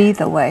way. To be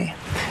the way.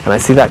 And I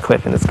see that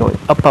cliff, and it's going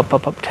up, up,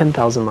 up, up,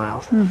 10,000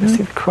 miles. I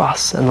see the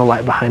cross and the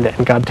light behind it,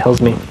 and God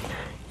tells me,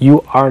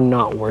 you are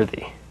not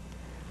worthy.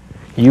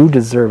 You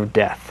deserve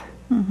death.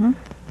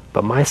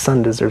 But my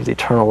son deserves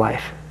eternal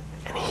life.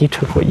 And he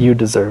took what you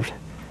deserved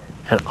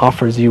and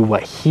offers you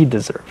what he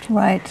deserved.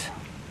 Right.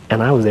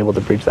 And I was able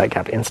to bridge that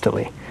gap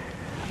instantly.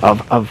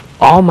 Of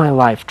all my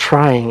life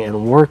trying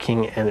and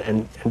working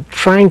and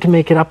trying to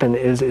make it up, and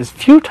is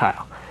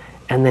futile.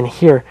 And then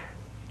here,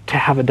 to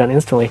have it done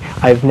instantly,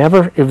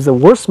 it was the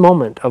worst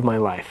moment of my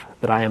life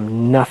that I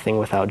am nothing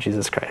without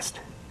Jesus Christ.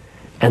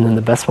 And then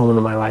the best moment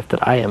of my life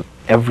that I am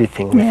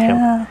everything with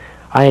Him.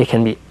 I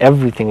can be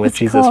everything with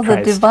Jesus Christ. It's called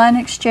the divine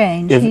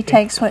exchange. He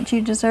takes what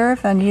you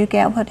deserve, and you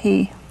get what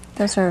He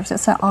deserves.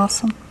 It's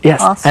awesome.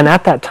 Yes, awesome. And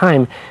at that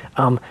time,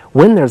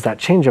 when there's that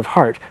change of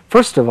heart,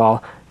 first of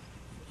all,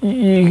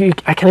 I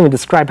can't even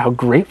describe how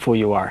grateful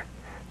you are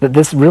that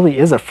this really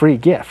is a free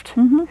gift.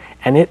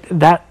 And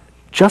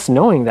just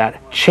knowing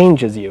that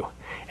changes you.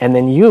 And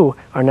then you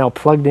are now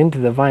plugged into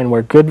the vine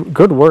where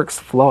good works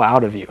flow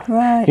out of you.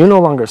 Right. You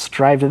no longer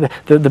strive to...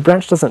 The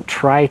branch doesn't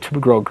try to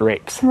grow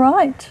grapes.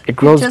 Right. It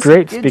grows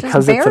grapes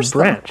because it's a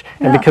branch.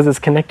 And because it's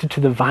connected to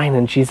the vine,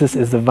 and Jesus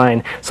is the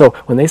vine. So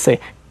when they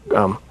say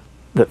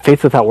that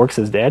faith without works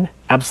is dead,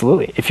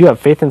 absolutely. If you have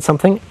faith in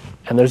something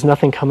and there's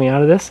nothing coming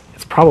out of this,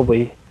 it's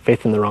probably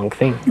faith in the wrong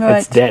thing. Right.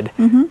 It's dead.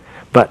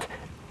 But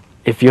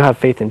if you have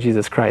faith in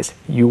Jesus Christ,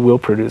 you will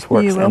produce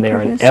works, and they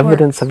are an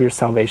evidence of your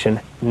salvation,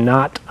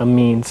 not a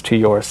means to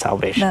your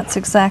salvation. That's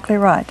exactly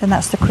right, and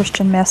that's the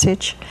Christian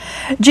message.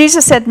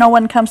 Jesus said, no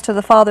one comes to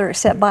the Father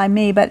except by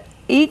me, but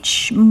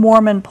each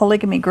Mormon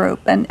polygamy group,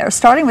 and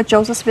starting with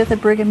Joseph Smith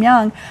and Brigham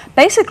Young,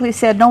 basically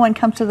said no one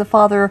comes to the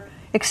Father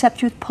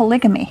except with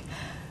polygamy.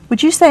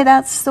 Would you say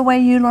that's the way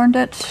you learned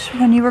it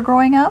when you were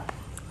growing up?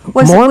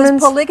 Was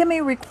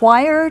polygamy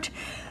required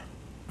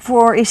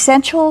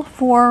essential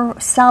for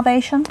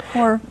salvation?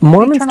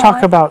 Mormons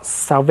talk about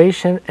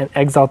salvation and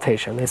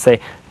exaltation. They say,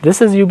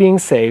 this is you being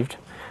saved,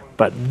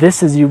 but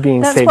this is you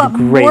being saved greater. That's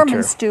what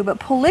Mormons do, but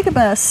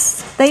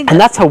polygamists, and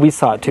that's how we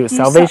saw it too,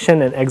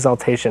 salvation and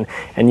exaltation.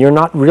 And you're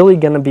not really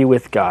going to be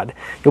with God.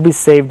 You'll be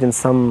saved in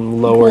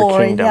some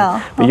lower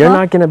kingdom. But you're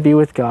not going to be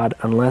with God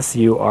unless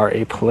you are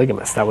a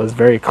polygamist. That was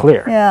very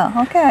clear.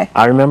 Yeah, okay.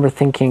 I remember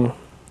thinking,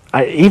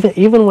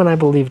 even when I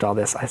believed all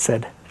this, I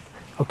said,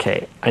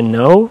 okay, I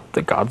know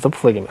that God's a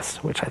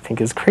polygamist, which I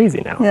think is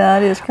crazy now. Yeah,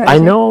 it is crazy. I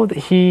know that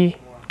He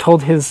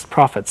told His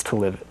prophets to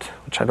live it,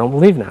 which I don't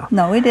believe now.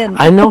 No, He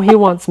didn't. I know He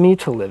wants me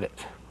to live it,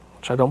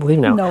 which I don't believe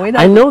now. No, He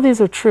doesn't. I know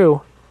these are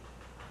true,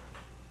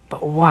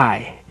 but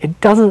why? It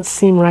doesn't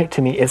seem right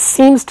to me. It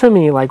seems to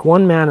me like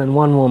one man and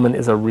one woman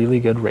is a really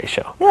good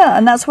ratio. Yeah,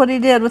 and that's what He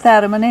did with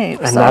Adam and Eve.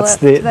 And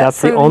so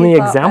that's the only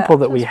example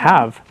that we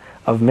have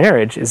of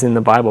marriage is in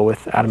the Bible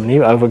with Adam and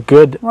Eve, of a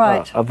good,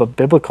 of a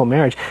biblical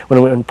marriage.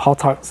 When Paul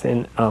talks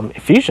in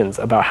Ephesians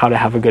about how to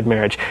have a good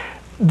marriage,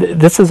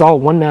 this is all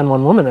one man,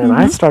 one woman. And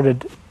I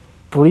started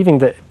believing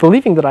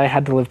that I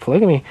had to live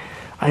polygamy.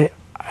 I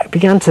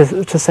began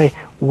to say,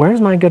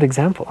 where's my good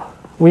example?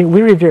 We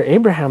revere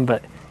Abraham,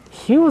 but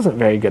he wasn't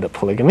very good at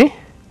polygamy.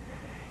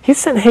 He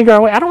sent Hagar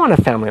away. I don't want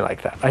a family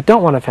like that. I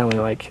don't want a family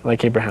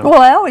like Abraham.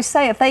 Well, I always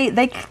say, if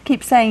they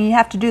keep saying you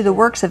have to do the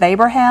works of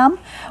Abraham,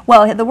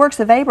 well, the works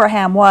of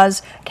Abraham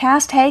was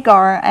cast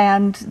Hagar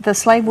and the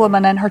slave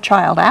woman and her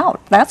child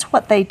out. That's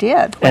what they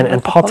did.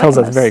 And Paul tells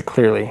us very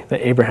clearly that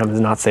Abraham is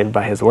not saved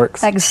by his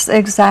works.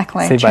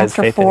 Exactly. Saved by his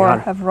Chapter faith in 4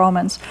 God. of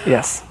Romans.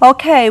 Yes.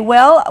 Okay,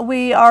 well,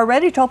 we are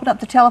ready to open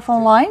up the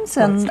telephone lines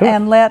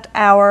and let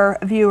our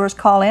viewers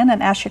call in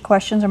and ask you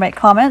questions or make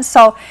comments.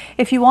 So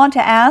if you want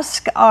to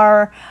ask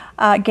our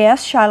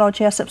guest, Shiloh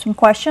Jessup, some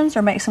questions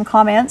or make some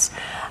comments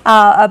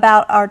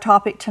about our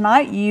topic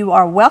tonight, you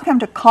are welcome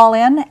to call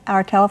in.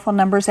 Our telephone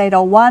number is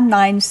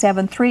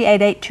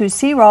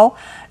 801-973-8820,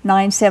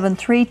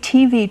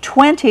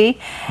 973-TV20.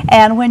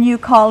 And when you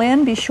call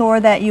in, be sure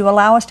that you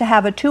allow us to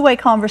have a two-way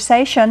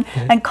conversation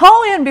and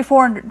call in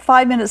before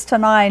 5 minutes to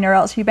 9, or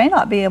else you may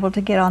not be able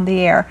to get on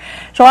the air.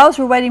 So while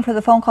we're waiting for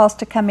the phone calls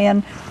to come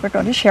in, we're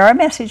going to share a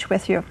message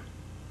with you.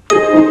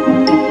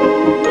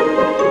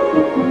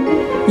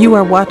 You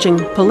are watching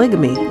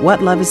Polygamy, What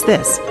Love Is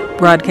This?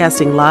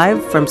 Broadcasting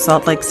live from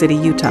Salt Lake City,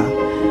 Utah.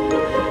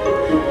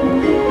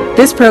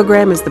 This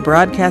program is the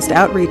broadcast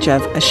outreach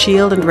of A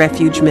Shield and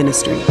Refuge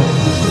ministry.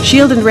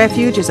 Shield and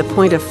Refuge is a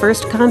point of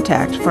first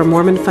contact for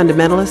Mormon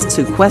fundamentalists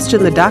who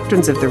question the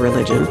doctrines of the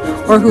religion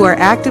or who are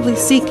actively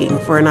seeking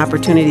for an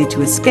opportunity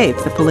to escape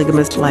the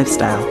polygamist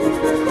lifestyle.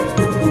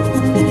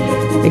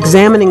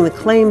 Examining the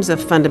claims of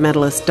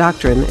fundamentalist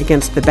doctrine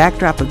against the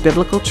backdrop of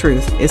biblical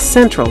truth is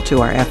central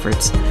to our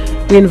efforts.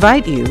 We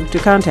invite you to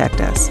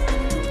contact us.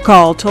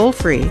 Call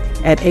toll-free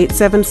at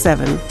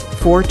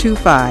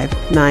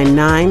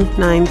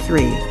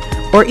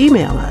 877-425-9993 or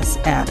email us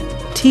at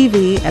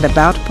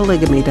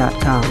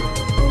tv@aboutpolygamy.com.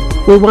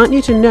 We want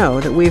you to know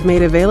that we've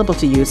made available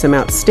to you some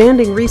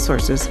outstanding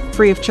resources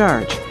free of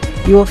charge.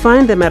 You will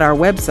find them at our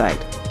website,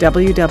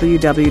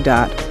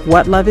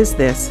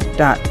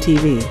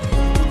 www.whatloveisthis.tv.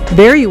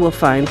 There you will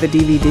find the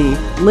DVD,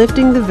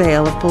 Lifting the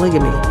Veil of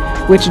Polygamy,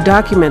 which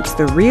documents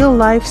the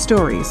real-life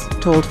stories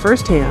told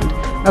firsthand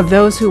of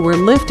those who were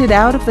lifted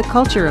out of the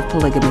culture of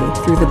polygamy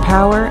through the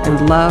power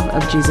and love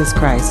of Jesus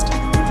Christ.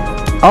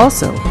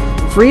 Also,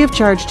 free of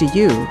charge to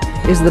you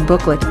is the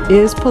booklet,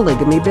 Is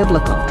Polygamy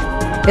Biblical?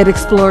 It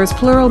explores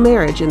plural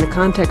marriage in the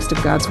context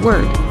of God's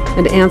Word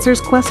and answers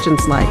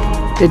questions like,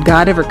 did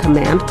God ever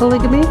command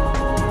polygamy?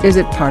 Is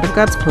it part of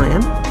God's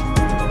plan?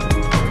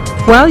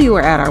 While you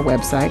are at our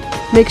website,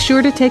 make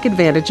sure to take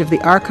advantage of the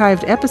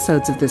archived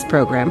episodes of this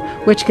program,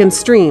 which can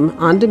stream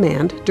on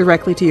demand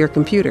directly to your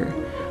computer.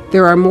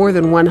 There are more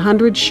than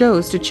 100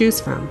 shows to choose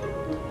from.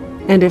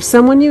 And if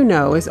someone you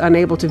know is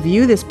unable to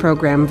view this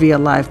program via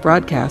live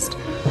broadcast,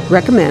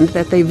 recommend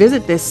that they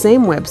visit this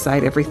same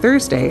website every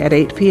Thursday at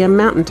 8 p.m.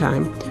 Mountain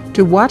Time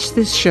to watch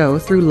this show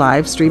through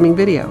live streaming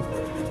video.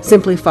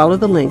 Simply follow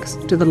the links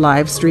to the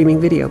live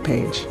streaming video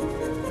page.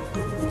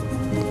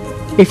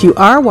 If you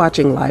are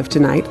watching live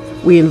tonight,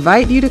 we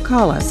invite you to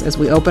call us as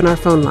we open our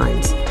phone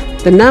lines.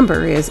 The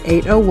number is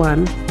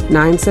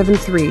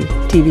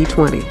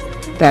 801-973-TV20.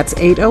 That's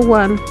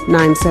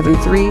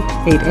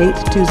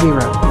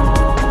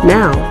 801-973-8820.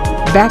 Now,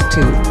 back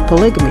to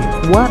Polygamy,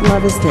 What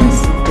Love Is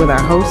This? With our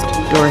host,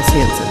 Doris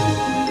Hanson.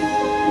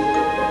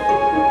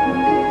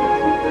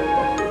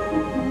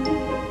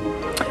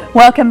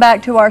 Welcome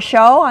back to our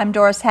show. I'm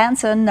Doris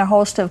Hanson, the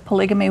host of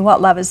Polygamy,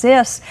 What Love Is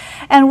This?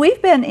 And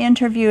we've been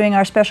interviewing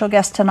our special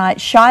guest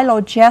tonight,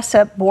 Shiloh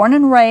Jessup, born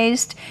and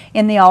raised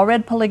in the All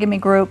Red Polygamy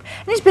group.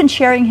 And he's been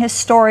sharing his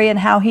story and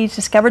how he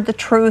discovered the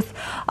truth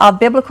of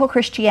biblical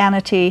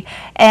Christianity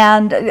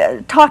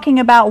and talking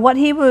about what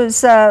he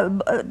was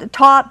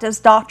taught as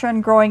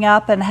doctrine growing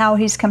up and how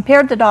he's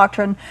compared the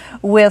doctrine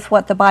with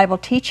what the Bible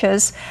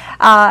teaches.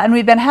 And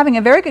we've been having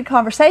a very good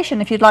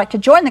conversation. If you'd like to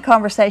join the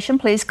conversation,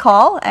 please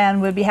call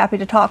and we'll be happy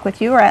to talk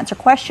with you or answer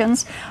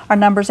questions. Our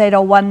number is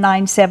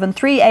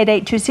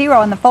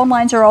 801-973-8820 and the phone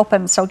lines are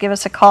open, so give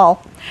us a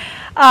call.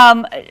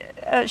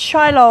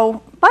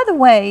 Shiloh, by the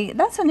way,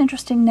 that's an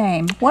interesting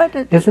name.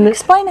 Isn't it?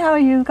 Explain how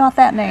you got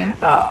that name.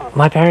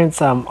 My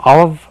parents,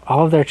 all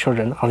of their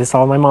children, at least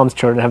all of my mom's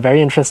children, have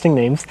very interesting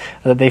names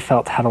that they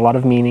felt had a lot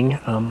of meaning.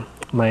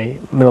 My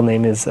middle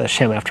name is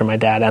Shem, after my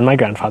dad and my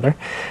grandfather.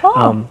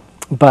 Oh.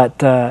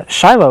 But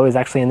Shiloh is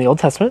actually in the Old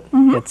Testament.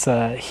 Mm-hmm. It's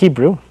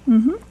Hebrew.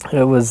 Mm-hmm.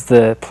 It was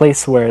the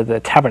place where the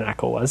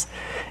tabernacle was.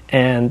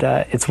 And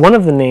it's one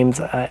of the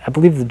names, I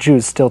believe the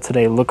Jews still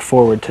today look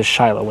forward to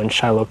Shiloh. When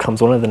Shiloh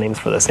comes, one of the names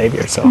for the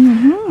Savior. So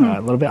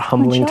a little bit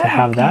humbling to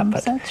have that,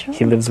 but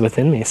he lives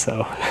within me,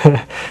 so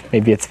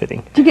maybe it's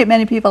fitting. Do you get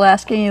many people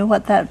asking you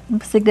what that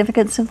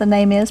significance of the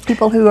name is?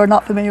 People who are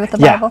not familiar with the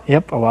Bible?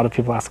 Yep, a lot of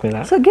people ask me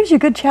that. So it gives you a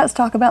good chance to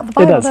talk about the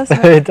Bible,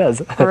 doesn't it? It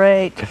does.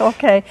 Great,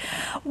 okay.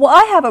 Well,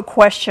 I have a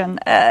question,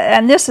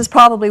 and this is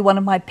probably one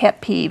of my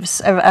pet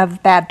peeves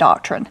of bad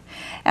doctrine,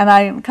 and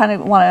I kind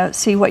of want to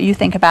see what you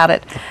think about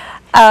it.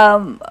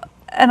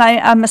 And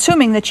I'm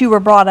assuming that you were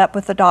brought up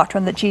with the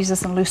doctrine that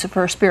Jesus and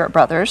Lucifer are spirit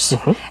brothers,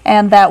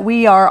 and that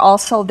we are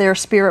also their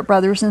spirit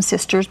brothers and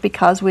sisters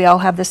because we all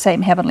have the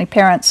same heavenly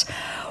parents.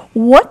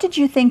 What did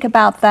you think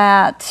about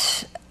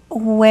that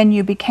when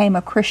you became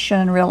a Christian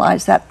and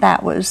realized that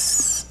that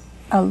was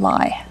a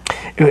lie?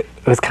 It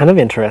was kind of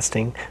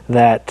interesting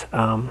that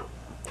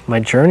my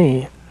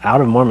journey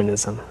out of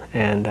Mormonism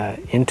and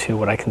into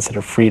what I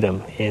consider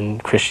freedom in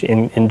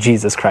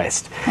Jesus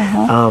Christ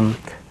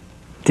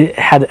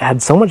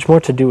had so much more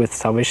to do with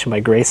salvation by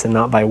grace and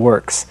not by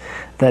works,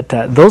 that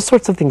those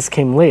sorts of things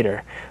came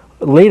later.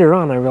 Later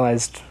on, I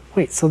realized,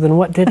 wait, so then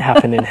what did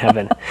happen in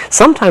heaven?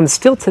 Sometimes,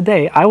 still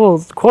today, I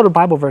will quote a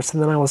Bible verse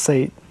and then I will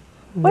say,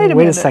 wait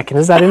a second,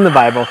 is that in the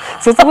Bible?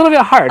 So it's a little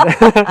bit hard.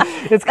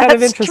 It's kind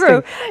of interesting.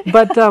 True.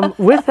 But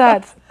with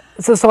that,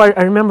 so I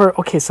remember,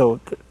 okay, so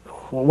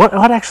what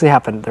actually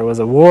happened? There was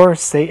a war,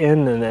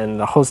 Satan and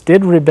the host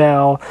did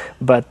rebel,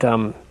 but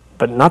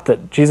not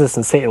that Jesus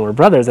and Satan were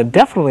brothers, and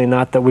definitely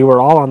not that we were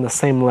all on the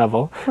same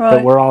level,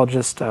 that we're all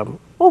just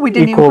we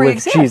didn't equal even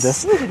with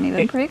Jesus. We didn't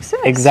even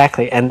pre-exist.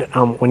 Exactly. And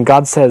when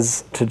God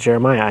says to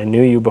Jeremiah, I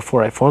knew you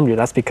before I formed you,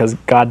 that's because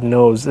God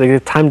knows,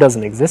 time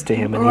doesn't exist to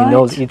him, and he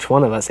knows each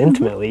one of us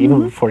intimately,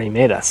 even before he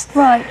made us.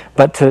 Right.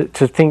 But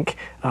to think,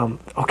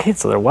 okay,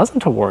 so there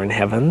wasn't a war in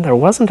heaven, there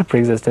wasn't a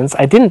preexistence,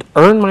 I didn't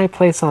earn my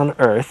place on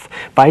earth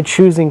by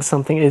choosing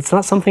something, it's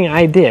not something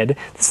I did,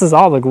 this is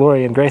all the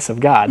glory and grace of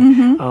God.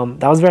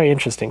 That was very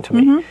interesting to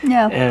me.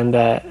 Yeah. And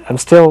I'm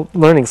still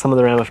learning some of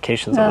the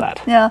ramifications of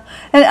that. Yeah,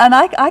 and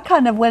I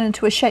kind of went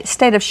into a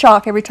state of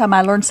shock every time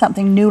I learned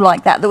something new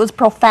like that was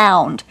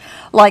profound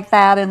like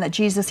that, and that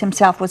Jesus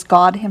himself was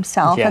God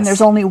himself, and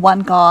there's only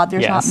one God,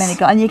 there's not many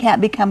gods, and you can't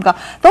become God.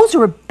 Those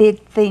were big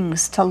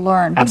things to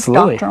learn, big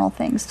doctrinal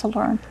things to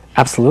learn.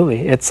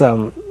 Absolutely. It's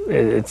blown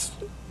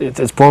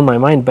my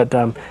mind, but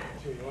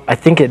I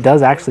think it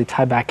does actually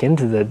tie back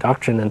into the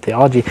doctrine and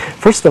theology.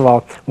 First of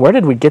all, where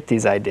did we get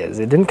these ideas?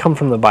 It didn't come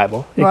from the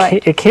Bible.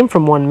 It came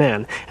from one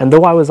man. And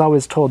though I was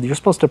always told, you're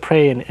supposed to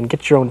pray and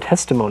get your own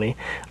testimony,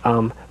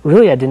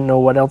 really I didn't know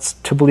what else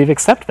to believe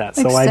except that.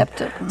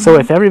 So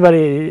if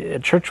everybody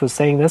at church was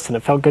saying this and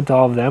it felt good to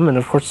all of them, and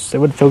of course it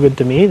would feel good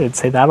to me, they'd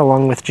say that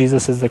along with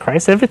Jesus is the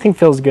Christ, everything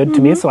feels good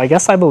to me, so I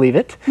guess I believe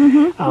it.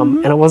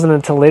 And it wasn't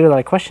until later that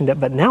I questioned it,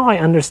 but now I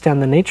understand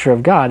the nature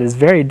of God is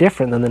very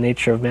different than the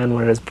nature of man,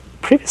 whereas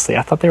previously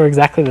I thought they were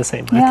exactly the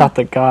same. I thought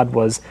that God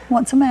was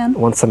once a man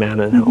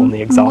and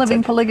only exalted.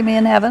 Living polygamy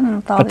in heaven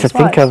and thought but to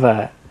think of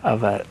a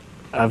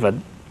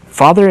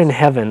Father in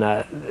heaven,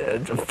 a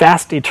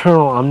vast,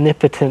 eternal,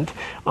 omnipotent,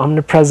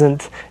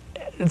 omnipresent,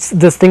 it's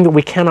this thing that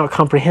we cannot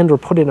comprehend or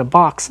put in a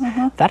box,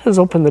 that has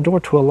opened the door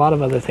to a lot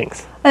of other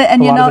things.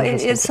 And you know,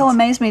 it so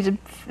amazed me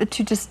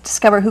to just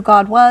discover who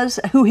God was,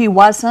 who he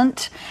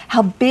wasn't,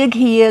 how big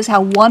he is,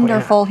 how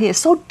wonderful he is.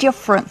 So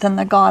different than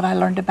the God I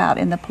learned about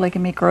in the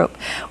polygamy group.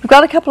 We've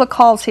got a couple of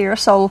calls here,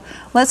 so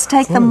let's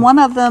take them. One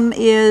of them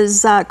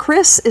is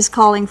Chris is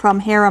calling from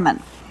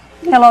Harriman.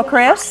 Hello,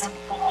 Chris.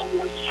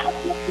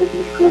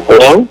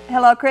 Hello?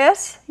 Hello,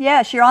 Chris.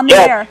 Yes, you're on the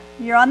air.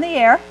 You're on the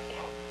air.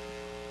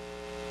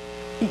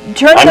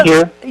 I'm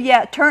here.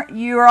 Yeah,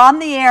 you're on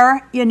the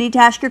air. You need to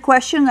ask your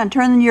question and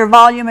turn your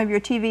volume of your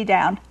TV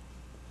down.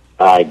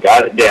 I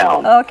got it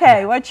down.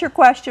 Okay, what's your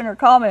question or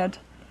comment?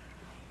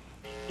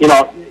 You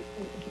know,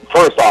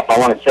 first off, I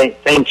want to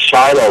thank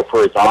Shiloh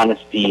for his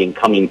honesty in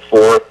coming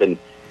forth and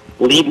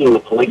leading the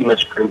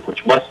polygamous group,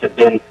 which must have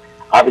been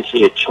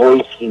obviously a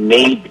choice he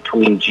made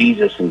between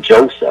Jesus and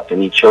Joseph,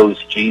 and he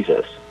chose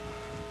Jesus.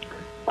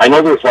 I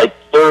know there's like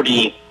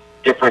 30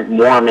 different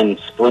Mormon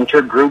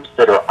splinter groups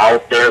that are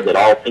out there that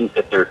all think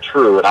that they're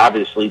true, and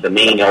obviously the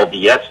main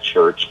LDS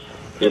church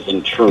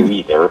isn't true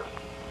either.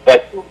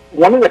 But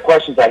one of the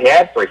questions I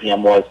had for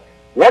him was,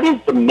 what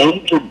is the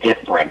major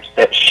difference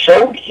that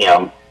showed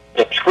him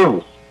the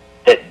truth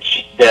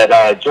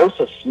that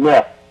Joseph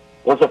Smith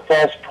was a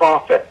false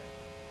prophet?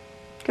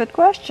 Good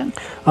question.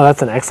 Oh,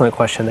 that's an excellent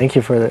question. Thank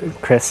you for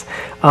that, Chris.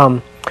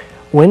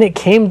 When it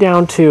came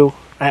down to,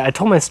 I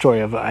told my story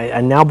of I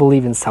now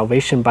believe in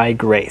salvation by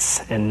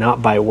grace and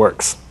not by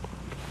works.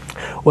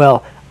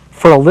 Well,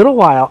 for a little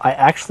while, I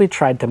actually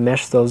tried to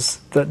mesh those,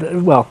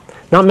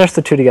 not mesh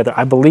the two together.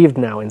 I believed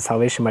now in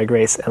salvation by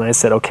grace, and I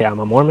said, okay, I'm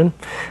a Mormon,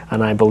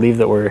 and I believe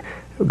that we're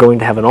going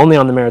to heaven only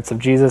on the merits of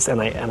Jesus, and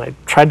I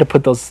tried to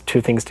put those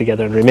two things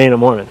together and remain a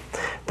Mormon.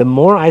 The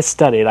more I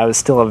studied, I was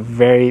still a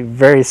very,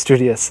 very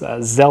studious,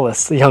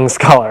 zealous young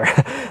scholar.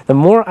 The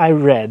more I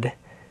read,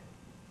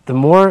 the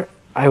more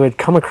I would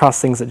come across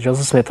things that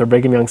Joseph Smith or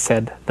Brigham Young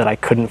said that I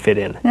couldn't fit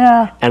in.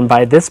 Yeah. And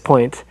by this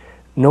point,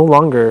 no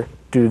longer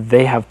do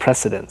they have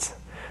precedence.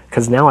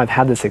 Because now I've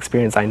had this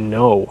experience, I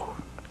know.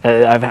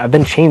 I've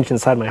been changed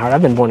inside my heart.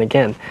 I've been born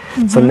again.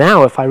 Mm-hmm. So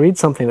now if I read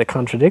something that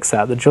contradicts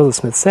that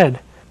Joseph Smith said,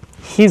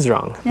 he's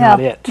wrong,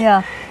 not it.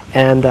 Yeah.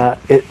 And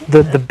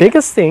the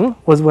biggest thing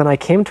was when I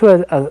came to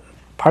a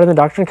part of the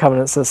Doctrine and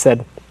Covenants that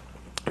said,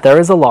 there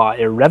is a law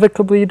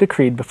irrevocably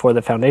decreed before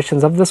the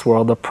foundations of this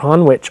world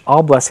upon which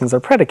all blessings are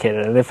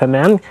predicated. And if a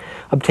man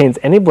obtains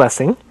any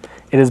blessing,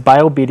 it is by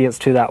obedience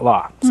to that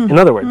law. Mm-hmm. In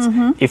other words,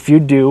 if you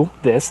do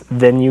this,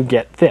 then you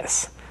get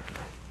this.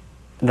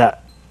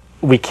 That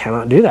we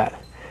cannot do that.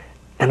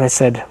 And I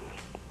said,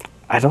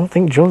 I don't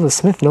think Joseph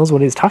Smith knows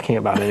what he's talking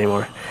about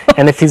anymore.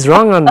 And if he's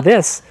wrong on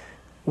this,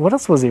 what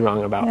else was he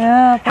wrong about?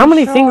 Yeah, How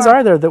many for things sure.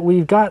 are there that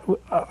we've got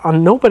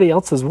on nobody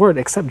else's word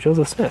except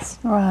Joseph Smith's?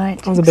 Right.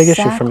 That was a big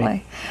issue for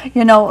me.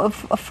 You know,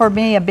 for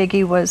me, a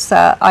biggie was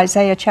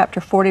Isaiah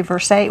chapter 40,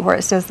 verse 8, where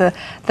it says the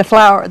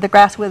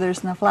grass withers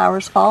and the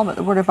flowers fall, but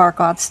the word of our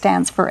God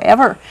stands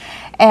forever.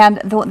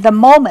 And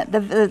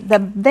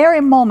the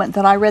very moment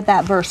that I read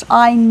that verse,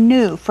 I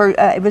knew,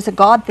 it was a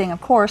God thing, of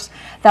course,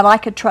 that I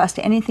could trust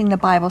anything the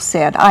Bible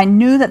said. I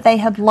knew that they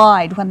had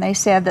lied when they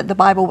said that the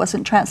Bible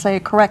wasn't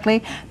translated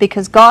correctly,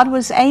 because God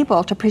was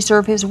able to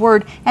preserve His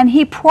word, and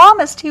He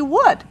promised He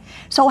would.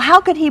 So how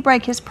could He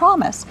break His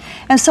promise?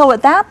 And so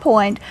at that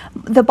point,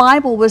 the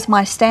Bible was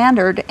my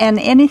standard, and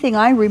anything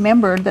I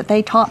remembered that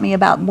they taught me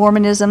about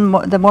Mormonism,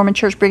 the Mormon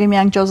Church, Brigham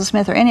Young, Joseph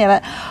Smith, or any of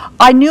it,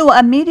 I knew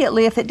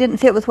immediately if it didn't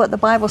fit with what the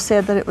Bible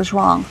said that it was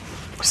wrong.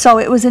 So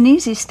it was an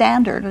easy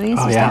standard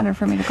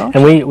for me to go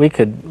and we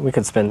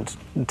could spend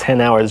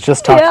 10 hours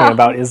just talking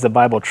about, is the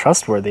Bible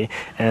trustworthy?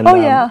 And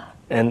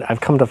and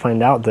I've come to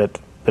find out that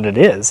it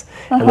is,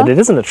 and that it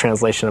isn't a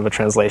translation of a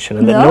translation,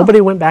 and that nobody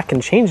went back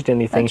and changed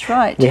anything. That's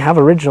right. We have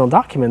original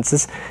documents.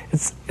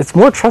 It's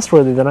more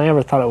trustworthy than I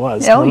ever thought it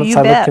was. Oh, Once you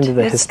I bet. looked into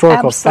the It's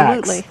historical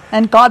absolutely. facts.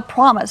 And God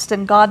promised,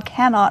 and God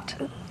cannot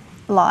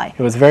lie.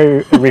 It was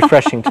very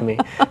refreshing to me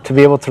to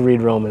be able to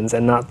read Romans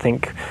and not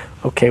think,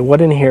 okay,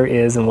 what in here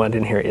is and what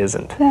in here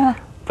isn't. Yeah.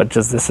 But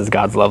just, this is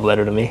God's love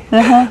letter to me.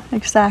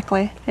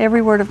 Exactly.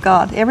 Every word of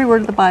God, every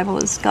word of the Bible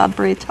is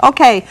God-breathed.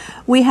 Okay,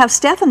 we have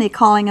Stephanie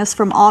calling us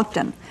from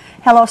Ogden.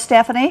 Hello,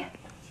 Stephanie.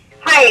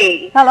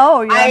 Hi.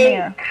 Hello, you're on the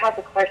air. I have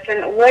a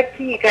question. What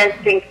do you guys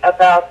think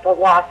about the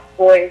lost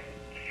boys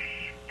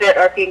that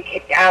are being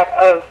kicked out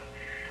of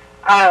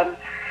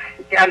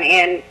down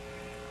in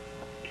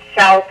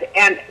South,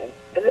 and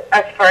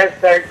as far as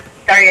their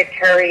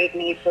dietary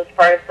needs, as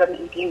far as them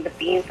eating the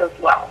beans as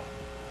well?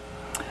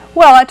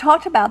 Well, I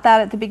talked about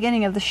that at the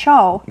beginning of the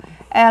show,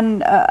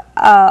 and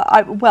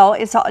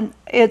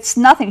it's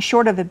nothing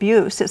short of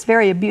abuse. It's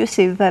very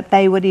abusive that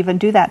they would even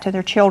do that to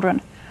their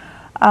children.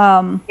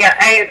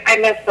 I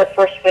missed the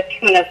first 15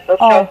 minutes, so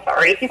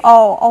sorry.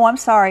 Oh, I'm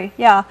sorry.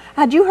 Yeah,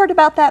 had you heard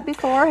about that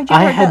before? Had you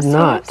heard I had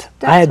not.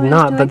 I had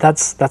not, but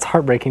that's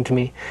heartbreaking to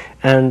me,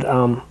 and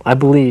I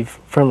believe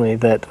firmly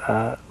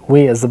that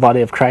we, as the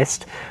body of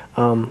Christ,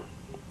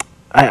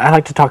 I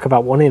like to talk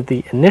about one of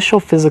the initial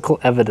physical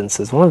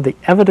evidences. One of the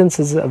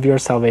evidences of your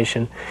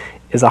salvation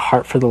is a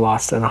heart for the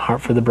lost, and a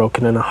heart for the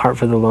broken, and a heart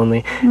for the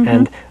lonely,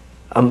 and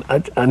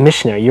a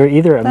missionary. You're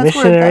either a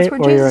missionary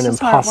or you're an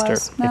imposter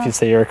if you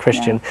say you're a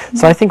Christian.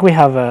 So I think we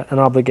have an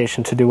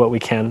obligation to do what we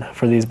can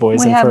for these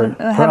boys and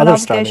for have other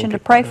an obligation to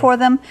pray for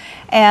them,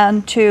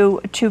 and to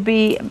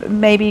be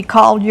maybe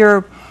call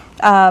your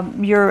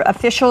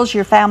officials,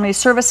 your family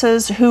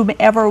services,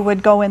 whomever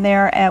would go in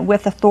there and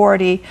with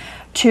authority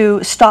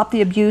to stop the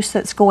abuse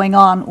that's going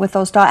on with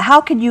those diets. How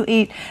can you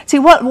eat? See,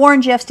 what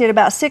Warren Jeffs did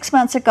about 6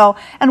 months ago,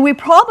 and we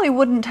probably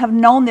wouldn't have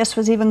known this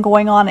was even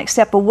going on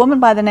except a woman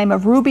by the name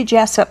of Ruby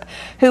Jessup,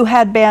 who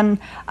had been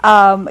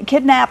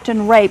kidnapped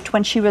and raped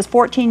when she was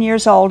 14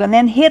 years old and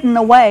then hidden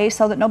away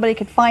so that nobody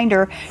could find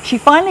her. She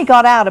finally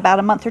got out about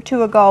a month or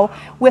two ago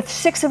with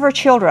 6 of her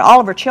children,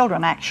 all of her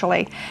children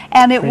actually,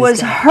 and it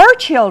was her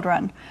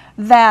children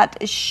that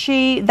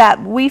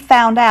we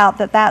found out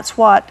that's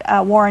what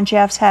Warren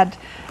Jeffs had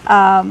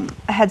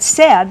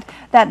said,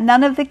 that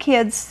none of the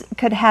kids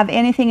could have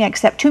anything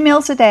except 2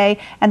 meals a day,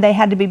 and they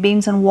had to be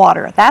beans and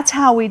water. That's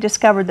how we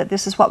discovered that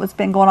this is what was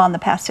been going on the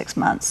past 6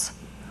 months.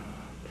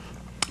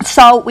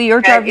 So we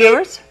urge our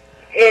viewers.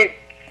 It's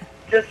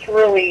just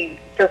really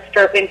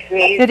disturbing to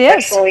me, it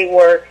especially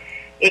where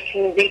it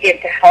can lead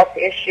into health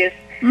issues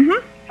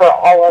for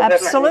all of them.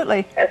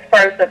 Absolutely. And as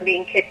far as them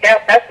being kicked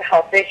out, that's a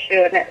health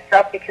issue in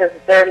itself, because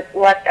they're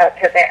left out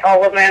to the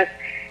elements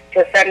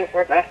to fend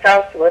for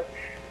themselves with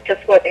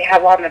just what they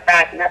have on the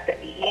back, nothing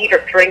to eat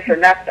or drink or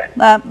nothing.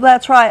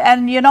 That's right.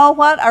 And you know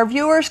what? Our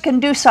viewers can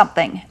do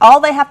something.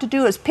 All they have to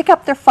do is pick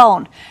up their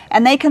phone,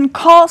 and they can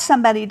call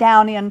somebody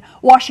down in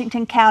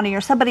Washington County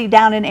or somebody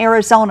down in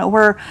Arizona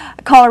where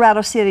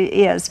Colorado City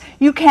is.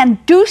 You can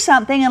do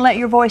something and let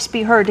your voice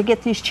be heard to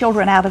get these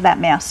children out of that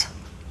mess.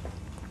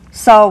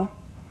 So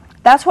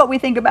that's what we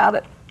think about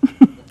it.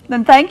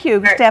 Then thank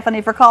you,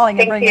 Stephanie, for calling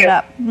and bringing it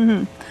up.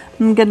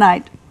 Good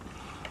night.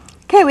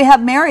 Okay, we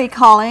have Mary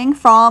calling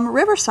from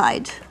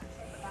Riverside.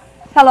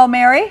 Hello,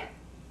 Mary.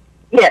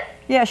 Yes.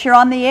 Yes, you're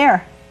on the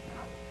air.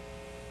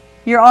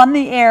 You're on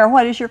the air.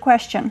 What is your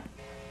question?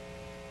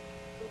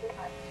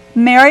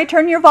 Mary,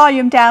 turn your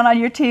volume down on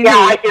your TV.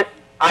 Yeah,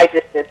 I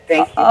just did.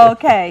 Thank you.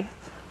 Okay.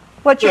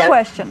 What's your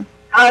question?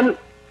 A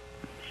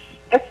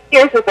few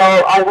years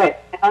ago, I went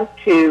down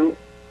to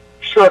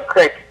Shore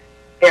Creek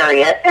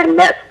area and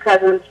met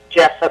cousins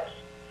Jessups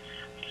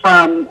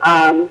from,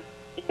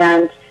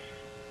 and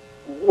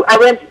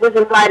I was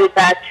invited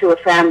back to a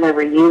family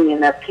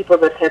reunion of people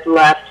that had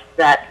left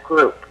that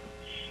group,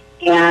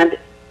 and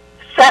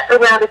sat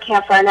around a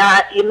campfire.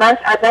 Now,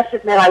 I must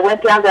admit, I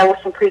went down there with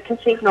some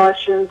preconceived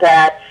notion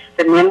that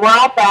the men were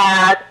all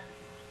bad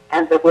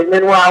and the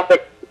women were all,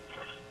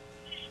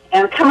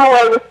 and come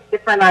away with a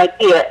different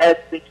idea as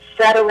we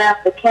sat around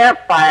the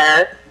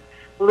campfire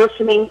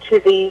listening to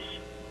these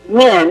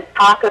men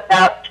talk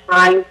about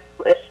trying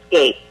to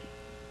escape.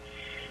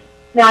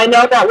 Now, I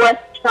know that wasn't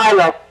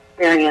Shiloh's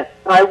experience,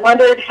 so I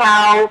wondered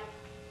how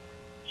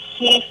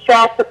he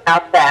felt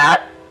about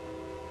that.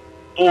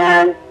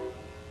 And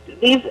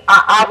these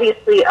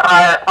obviously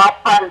are all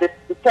part of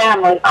the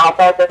family,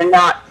 although they're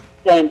not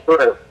the same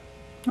group.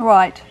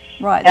 Right,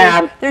 right.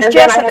 There's and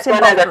then I Jessups had in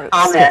one both other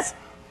groups.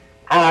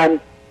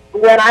 comment.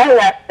 When I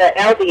left the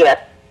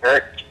LDS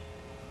church,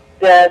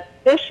 the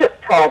bishop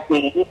told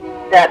me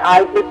that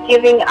I was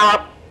giving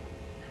up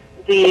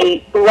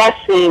the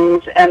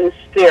blessings and the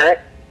Spirit.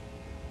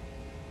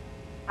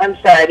 I'm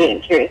sorry, I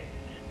didn't hear you.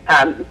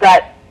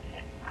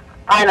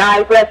 And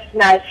I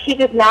recognized he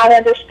did not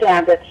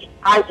understand that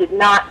I did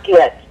not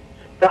get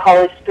the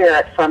Holy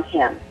Spirit from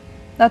him.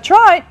 That's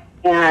right.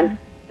 And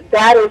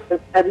that is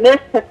a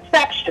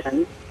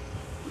misconception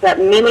that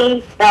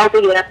many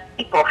LDS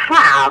people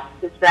have,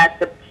 is that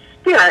the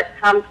Spirit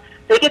comes,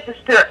 they get the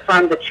Spirit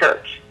from the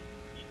church.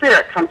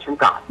 Spirit comes from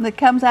God. It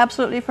comes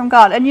absolutely from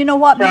God. And you know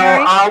what, So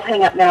Mary? I'll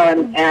hang up now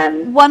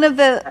and one of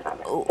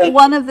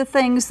the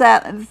things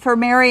that for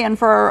Mary and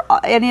for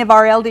any of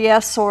our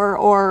LDS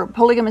or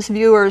polygamous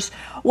viewers,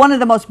 one of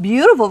the most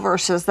beautiful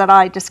verses that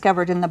I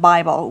discovered in the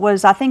Bible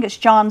was, I think it's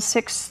John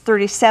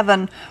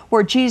 6:37,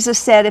 where Jesus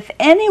said, "If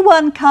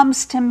anyone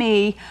comes to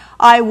me,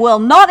 I will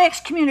not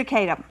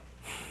excommunicate him."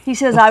 He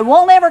says, "I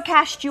will never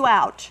cast you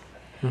out."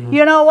 Mm-hmm.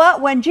 You know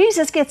what? When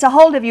Jesus gets a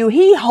hold of you,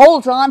 he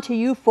holds on to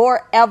you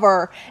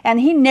forever, and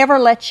he never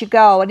lets you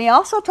go. And he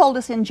also told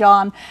us in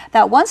John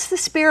that once the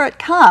Spirit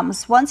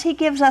comes, once he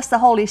gives us the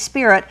Holy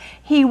Spirit,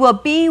 he will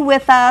be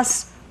with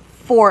us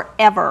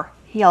forever.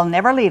 He'll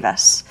never leave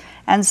us.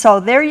 And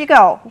so there you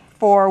go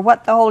for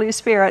what the Holy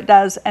Spirit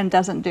does and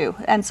doesn't do.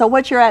 And so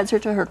what's your answer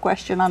to her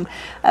question on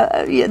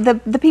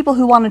the people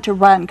who wanted to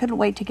run, couldn't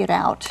wait to get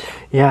out?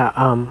 Yeah,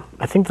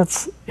 I think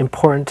that's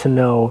important to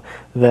know,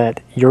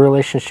 that your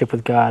relationship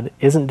with God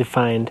isn't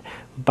defined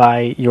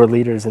by your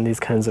leaders in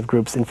these kinds of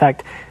groups. In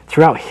fact,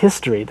 throughout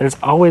history, there's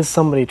always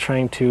somebody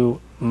trying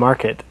to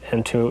market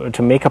and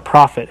to make a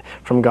profit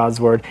from God's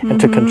word, and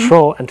to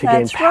control and to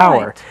gain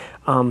power.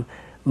 Right.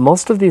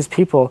 Most of these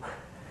people,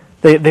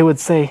 they would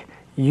say,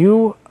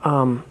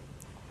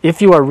 if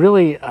you are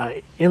really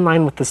in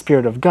line with the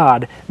Spirit of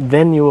God,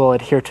 then you will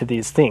adhere to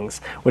these things,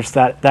 which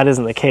that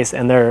isn't the case.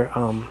 And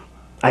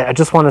I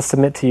just want to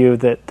submit to you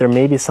that there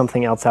may be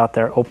something else out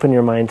there. Open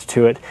your mind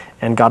to it,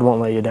 and God won't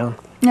let you down.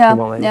 Yeah, He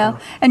won't let you down.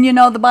 And you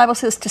know, the Bible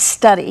says to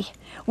study.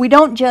 We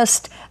don't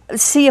just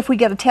see if we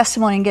get a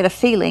testimony and get a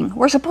feeling.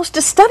 We're supposed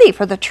to study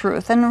for the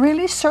truth and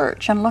really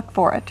search and look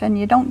for it. And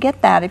you don't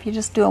get that if you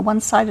just do a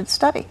one-sided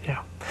study.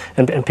 Yeah.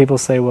 And people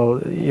say,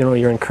 well,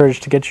 you're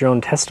encouraged to get your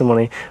own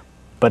testimony,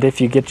 but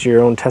if you get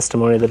your own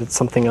testimony that it's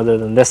something other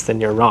than this,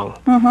 then you're wrong.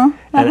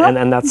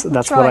 And that's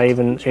what right. I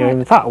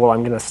even thought. Well,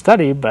 I'm going to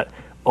study, but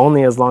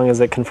only as long as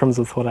it confirms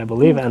with what I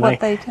believe. And what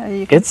they tell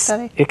you can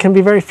study. It can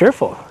be very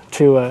fearful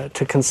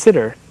to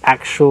consider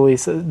actually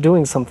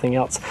doing something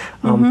else.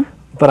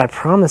 But I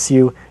promise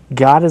you,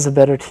 God is a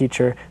better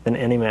teacher than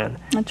any man.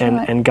 That's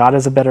right. And God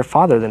is a better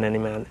father than any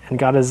man. And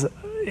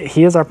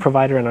He is our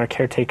provider and our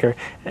caretaker,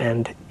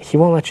 and He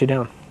won't let you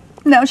down.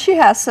 No, she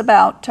asks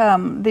about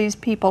these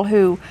people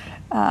who,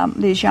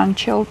 these young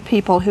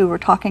people who were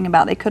talking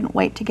about they couldn't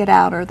wait to get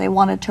out or they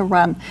wanted to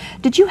run.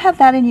 Did you have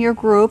that in your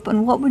group?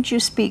 And what would you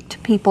speak to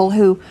people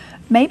who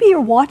maybe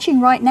you're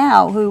watching right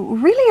now who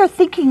really are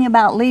thinking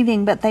about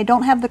leaving, but they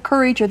don't have the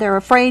courage, or they're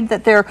afraid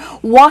that they're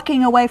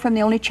walking away from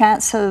the only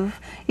chance of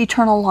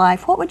eternal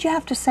life? What would you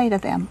have to say to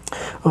them?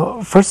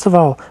 Well, first of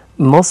all,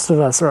 most of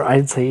us, or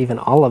I'd say even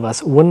all of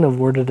us, wouldn't have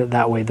worded it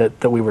that way,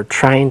 that we were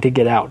trying to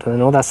get out. And I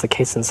know that's the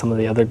case in some of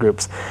the other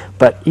groups.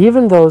 But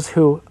even those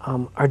who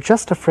are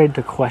just afraid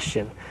to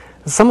question,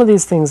 some of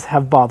these things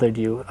have bothered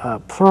you.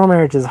 Plural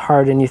marriage is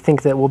hard, and you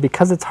think that, well,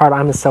 because it's hard,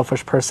 I'm a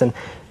selfish person.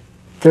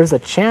 There's a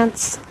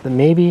chance that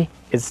maybe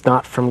it's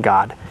not from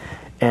God.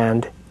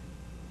 And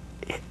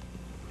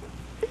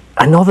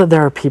I know that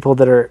there are people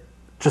that are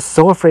just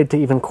so afraid to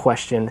even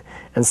question,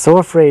 and so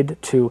afraid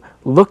to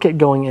look at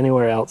going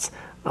anywhere else,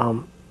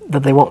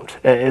 that they won't.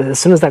 As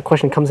soon as that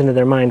question comes into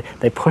their mind,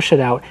 they push it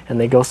out and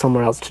they go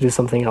somewhere else to do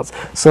something else.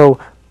 So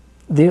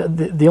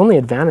the only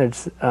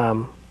advantage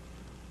that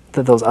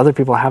those other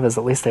people have is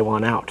at least they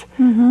want out.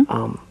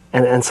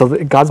 And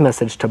so God's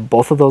message to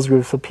both of those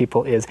groups of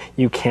people is,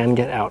 you can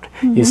get out.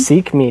 You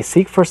seek me,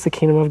 seek first the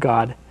kingdom of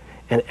God,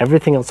 and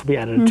everything else will be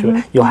added to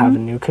it. You'll have a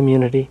new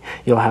community,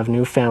 you'll have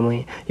new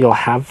family, you'll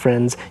have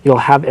friends, you'll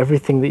have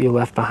everything that you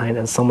left behind,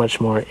 and so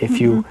much more if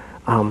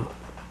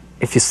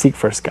you seek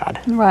first God.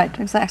 Right,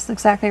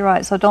 exactly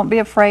right. So don't be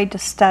afraid to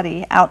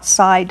study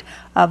outside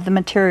of the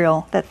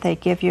material that they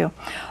give you.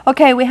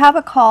 Okay, we have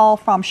a call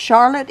from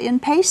Charlotte in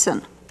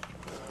Payson.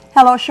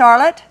 Hello,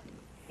 Charlotte.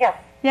 Yes.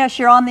 Yes,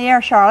 you're on the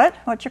air, Charlotte.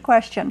 What's your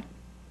question?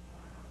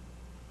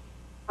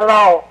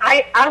 Hello.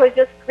 I was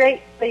just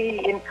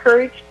greatly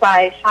encouraged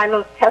by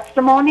Shiloh's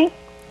testimony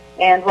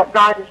and what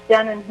God has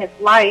done in his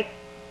life.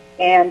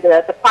 And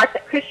the part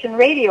that Christian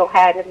radio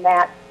had in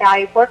that,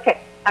 I work at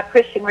a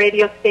Christian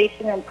radio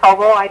station in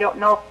Provo. I don't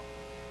know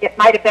if it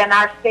might have been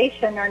our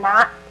station or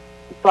not,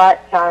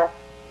 but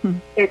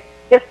it's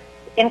just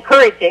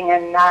encouraging,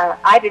 and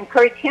I'd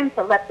encourage him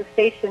to let the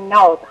station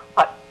know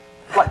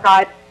what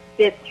God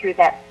did through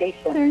that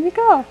station. There you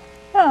go.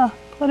 Yeah.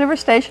 Whatever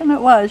station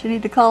it was, you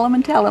need to call them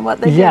and tell them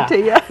what they did to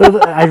you.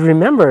 I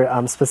remember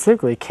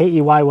specifically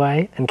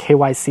KEYY and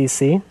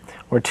KYCC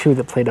were two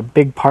that played a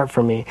big part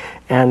for me,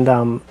 and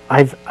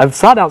I've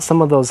sought out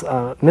some of those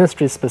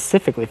ministries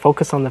specifically.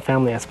 Focus on the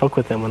Family. I spoke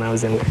with them when I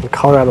was in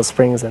Colorado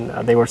Springs, and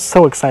they were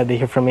so excited to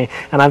hear from me.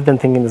 And I've been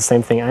thinking the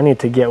same thing. I need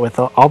to get with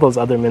all those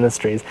other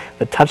ministries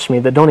that touch me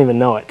that don't even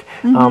know it.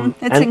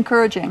 It's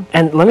encouraging.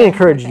 And let me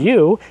encourage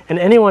you and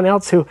anyone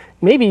else who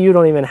maybe you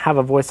don't even have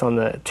a voice on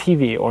the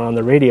TV or on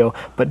the radio,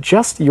 but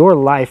just your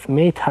life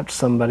may touch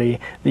somebody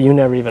that you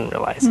never even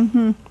realized.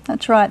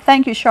 That's right.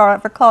 Thank you,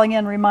 Charlotte, for calling in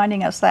and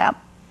reminding us that.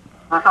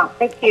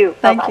 Thank you.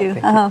 Thank you.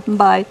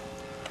 Bye.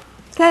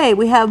 Okay,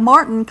 we have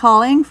Martin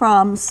calling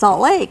from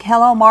Salt Lake.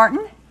 Hello,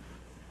 Martin.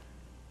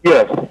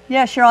 Yes.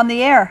 Yes, you're on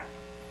the air.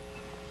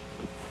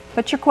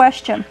 What's your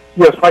question?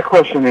 Yes, my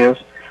question is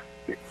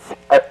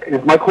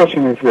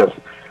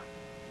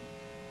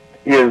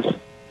this.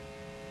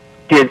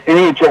 Did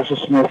any of Joseph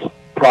Smith's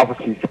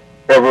prophecies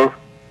ever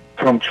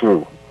come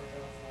true?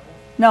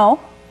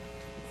 No.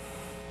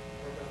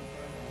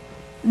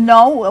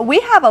 No, we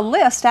have a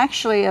list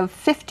actually of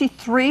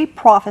 53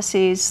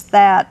 prophecies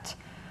that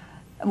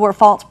were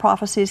false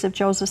prophecies of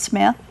Joseph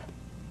Smith.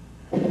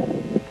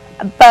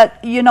 But,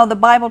 you know, the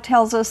Bible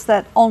tells us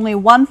that only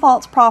one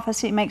false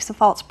prophecy makes a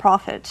false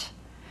prophet.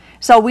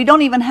 So we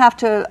don't even have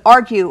to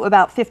argue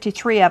about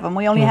 53 of them.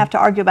 We only have to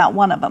argue about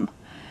one of them.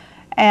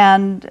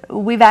 And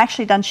we've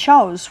actually done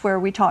shows where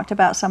we talked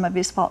about some of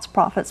these false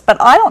prophets.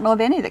 But I don't know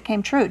of any that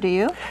came true. Do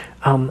you?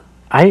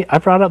 I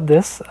brought up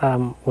this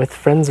with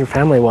friends or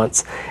family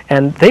once,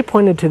 and they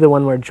pointed to the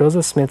one where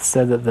Joseph Smith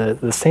said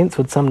that the saints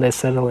would someday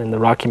settle in the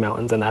Rocky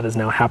Mountains, and that has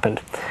now happened.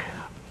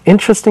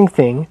 Interesting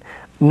thing,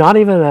 not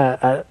even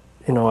a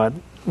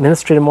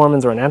Ministry of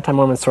Mormons or an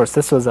anti-Mormon source.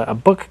 This was a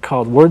book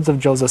called Words of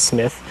Joseph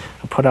Smith,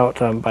 put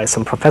out by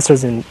some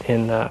professors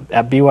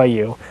at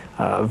BYU.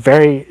 A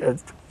very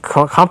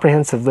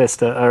comprehensive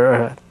list,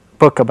 or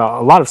book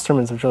about a lot of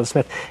sermons of Joseph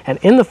Smith. And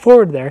in the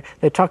foreword there,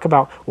 they talk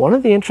about one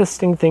of the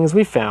interesting things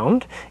we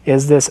found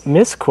is this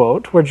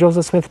misquote where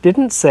Joseph Smith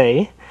didn't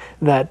say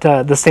that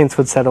the saints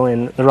would settle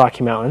in the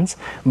Rocky Mountains,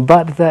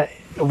 but that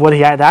what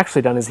he had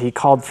actually done is he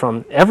called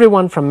from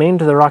everyone from Maine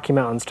to the Rocky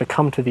Mountains to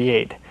come to the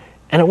aid.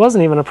 And it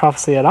wasn't even a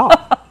prophecy at all.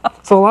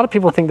 So a lot of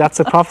people think that's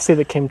a prophecy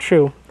that came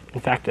true. In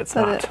fact, it's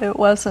not. It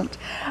wasn't.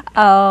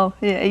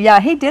 Yeah,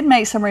 he did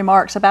make some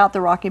remarks about the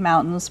Rocky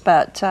Mountains,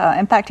 but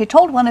in fact, he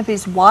told one of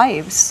his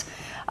wives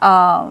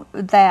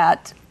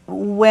that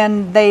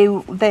when they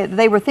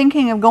were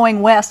thinking of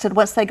going west, and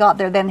once they got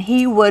there, then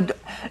he would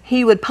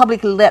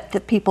publicly let the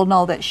people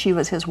know that she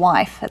was his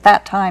wife at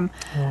that time.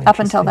 Up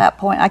until that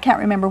point, I can't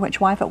remember which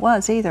wife it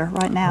was either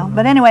right now.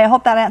 But anyway, I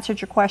hope that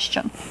answered your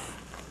question.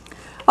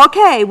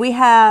 Okay, we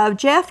have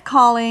Jeff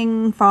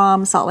calling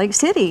from Salt Lake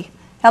City.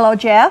 Hello,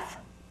 Jeff.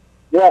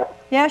 Yes.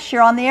 Yes,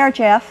 you're on the air,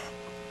 Jeff.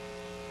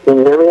 Can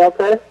you hear me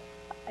okay?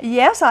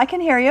 Yes, I can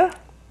hear you.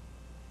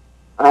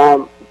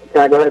 Can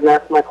I go ahead and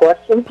ask my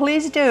question?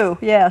 Please do,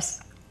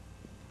 yes.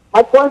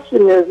 My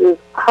question is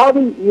how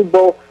do you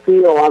both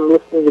feel? I'm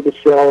listening to the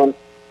show, and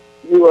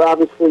you were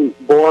obviously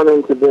born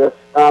into this.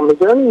 Is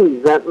there any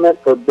resentment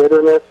or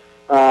bitterness?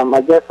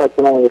 I guess I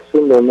can only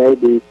assume there may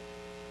be,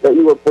 that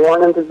you were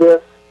born into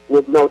this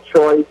with no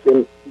choice,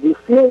 and do you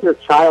feel your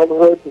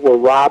childhood were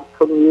robbed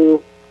from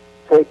you,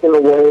 taken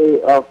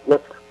away of,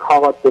 let's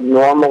call it the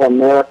normal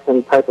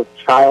American type of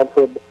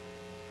childhood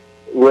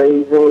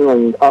raising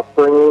and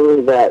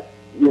upbringing that,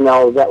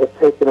 that was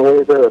taken away?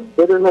 Is there a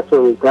bitterness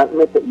or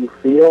resentment that you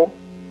feel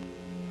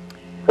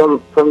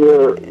from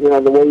your,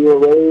 the way you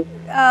were raised?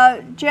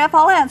 Jeff,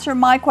 I'll answer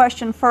my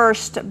question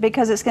first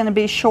because it's going to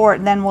be short,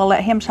 and then we'll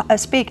let him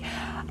speak.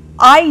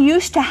 I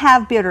used to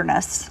have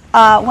bitterness.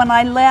 When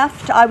I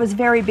left, I was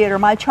very bitter.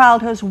 My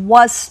childhood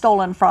was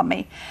stolen from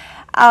me.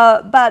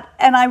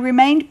 And I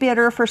remained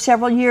bitter for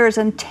several years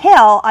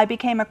until I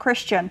became a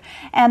Christian.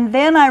 And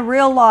then I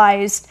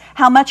realized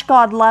how much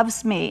God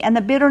loves me, and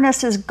the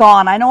bitterness is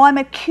gone. I know I'm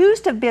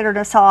accused of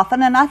bitterness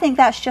often, and I think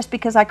that's just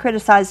because I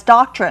criticize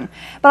doctrine.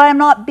 But I am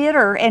not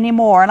bitter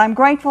anymore, and I'm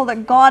grateful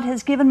that God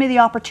has given me the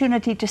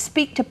opportunity to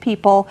speak to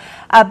people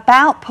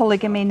about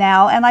polygamy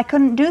now, and I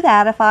couldn't do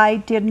that if I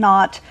did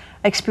not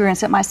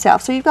experience it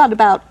myself. So you've got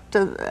about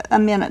a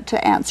minute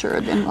to answer,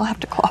 and then we'll have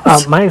to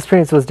close. My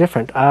experience was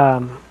different.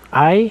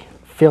 I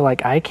feel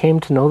like I came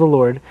to know the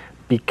Lord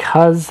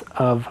because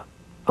of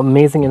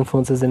amazing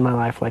influences in my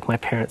life, like my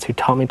parents, who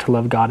taught me to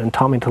love God and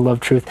taught me to love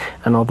truth.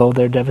 And although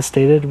they're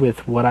devastated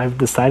with what I've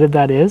decided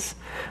that is,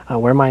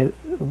 where my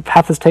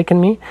path has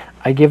taken me,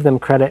 I give them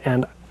credit,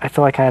 and I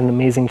feel like I had an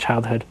amazing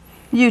childhood.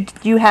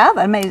 You have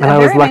amazing. And I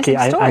was lucky.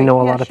 I I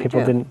know a lot of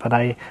people didn't, but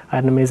I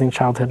had an amazing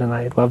childhood, and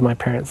I loved my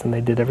parents, and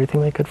they did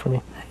everything they could for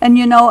me. And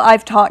you know,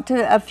 I've talked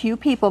to a few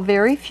people,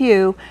 very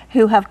few,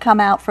 who have come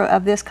out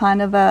of this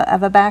kind of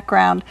a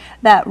background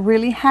that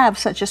really have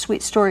such a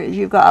sweet story as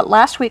you've got.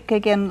 Last week,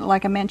 again,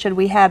 like I mentioned,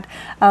 we had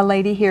a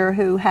lady here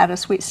who had a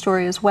sweet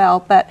story as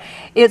well. But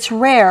it's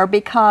rare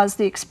because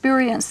the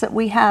experience that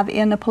we have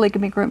in a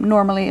polygamy group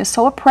normally is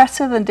so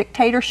oppressive and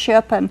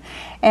dictatorship and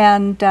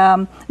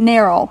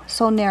narrow,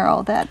 so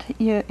narrow that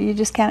you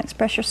just can't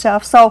express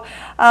yourself. So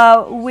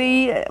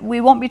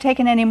we won't be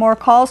taking any more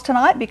calls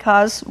tonight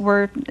because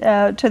we're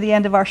to the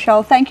end of our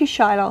show. Thank you,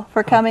 Shiloh,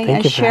 for coming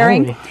and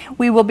sharing.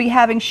 We will be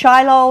having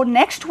Shiloh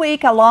next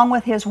week along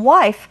with his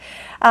wife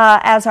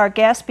as our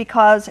guest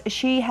because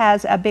she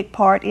has a big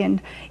part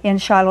in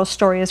Shiloh's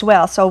story as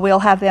well. So we'll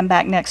have them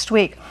back next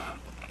week.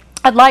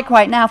 I'd like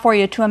right now for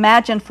you to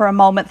imagine for a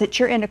moment that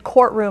you're in a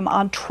courtroom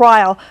on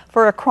trial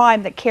for a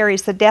crime that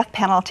carries the death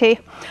penalty.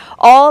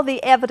 All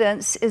the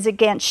evidence is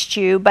against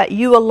you, but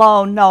you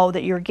alone know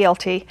that you're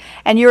guilty.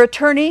 And your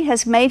attorney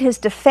has made his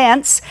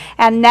defense,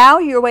 and now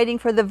you're waiting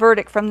for the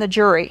verdict from the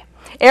jury.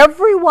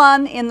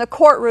 Everyone in the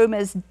courtroom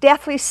is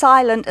deathly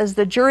silent as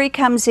the jury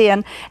comes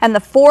in and the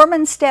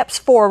foreman steps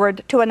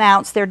forward to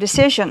announce their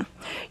decision.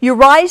 You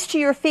rise to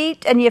your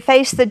feet and you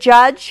face the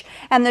judge,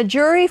 and the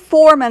jury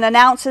foreman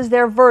announces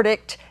their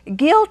verdict,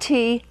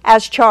 guilty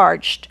as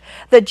charged.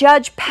 The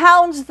judge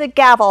pounds the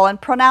gavel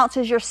and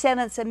pronounces your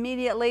sentence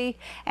immediately,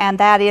 and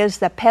that is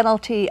the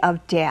penalty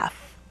of death.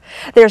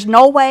 There's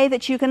no way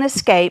that you can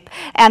escape,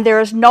 and there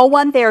is no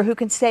one there who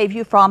can save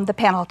you from the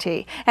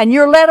penalty. And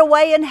you're led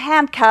away in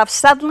handcuffs.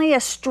 Suddenly a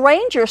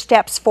stranger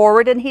steps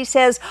forward and he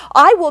says,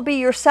 I will be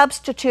your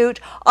substitute.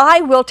 I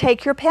will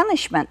take your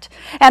punishment.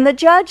 And the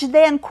judge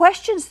then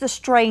questions the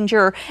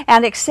stranger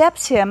and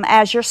accepts him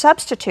as your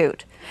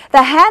substitute.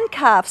 The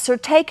handcuffs are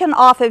taken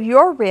off of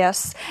your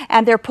wrists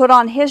and they're put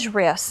on his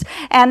wrists,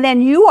 and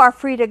then you are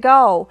free to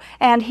go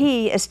and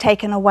he is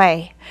taken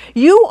away.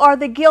 You are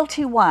the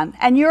guilty one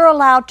and you're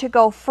allowed to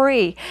go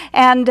free,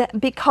 and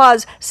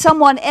because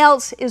someone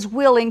else is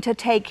willing to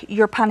take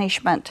your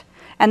punishment.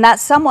 And that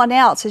someone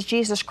else is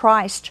Jesus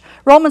Christ.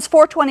 Romans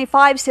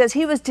 4:25 says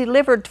he was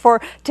delivered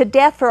to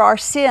death for our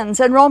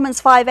sins. And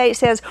Romans 5:8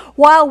 says,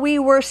 while we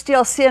were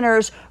still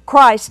sinners,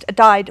 Christ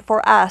died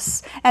for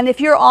us. And if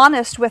you're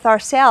honest with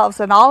ourselves,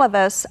 and all of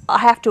us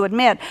have to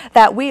admit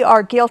that we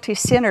are guilty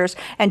sinners,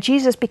 and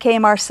Jesus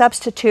became our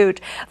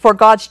substitute for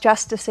God's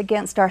justice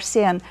against our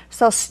sin.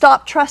 So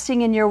stop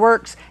trusting in your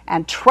works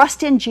and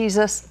trust in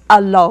Jesus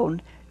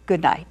alone.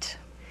 Good night.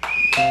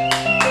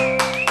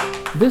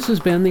 This has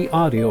been the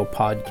audio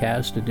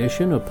podcast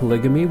edition of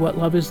Polygamy, What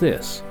Love Is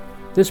This?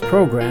 This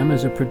program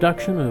is a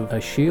production of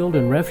a Shield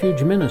and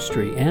Refuge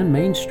Ministry and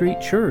Main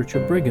Street Church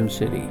of Brigham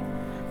City.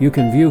 You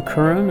can view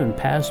current and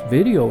past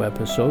video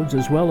episodes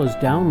as well as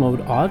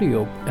download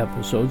audio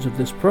episodes of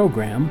this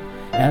program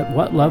at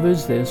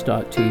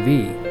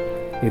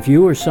whatloveisthis.tv. If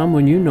you or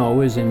someone you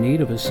know is in need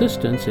of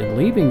assistance in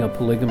leaving a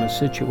polygamous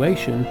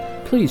situation,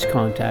 please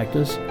contact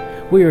us.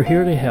 We are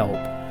here to help.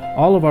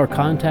 All of our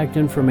contact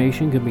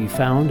information can be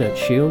found at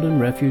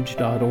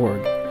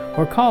shieldandrefuge.org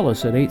or call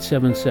us at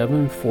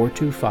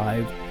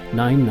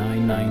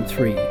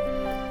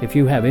 877-425-9993. If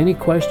you have any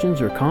questions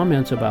or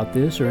comments about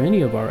this or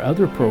any of our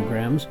other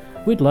programs,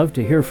 we'd love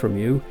to hear from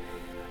you.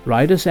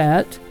 Write us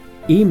at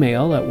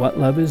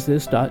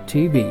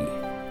email@whatloveisthis.tv.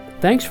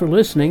 Thanks for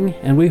listening,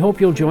 and we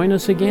hope you'll join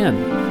us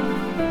again.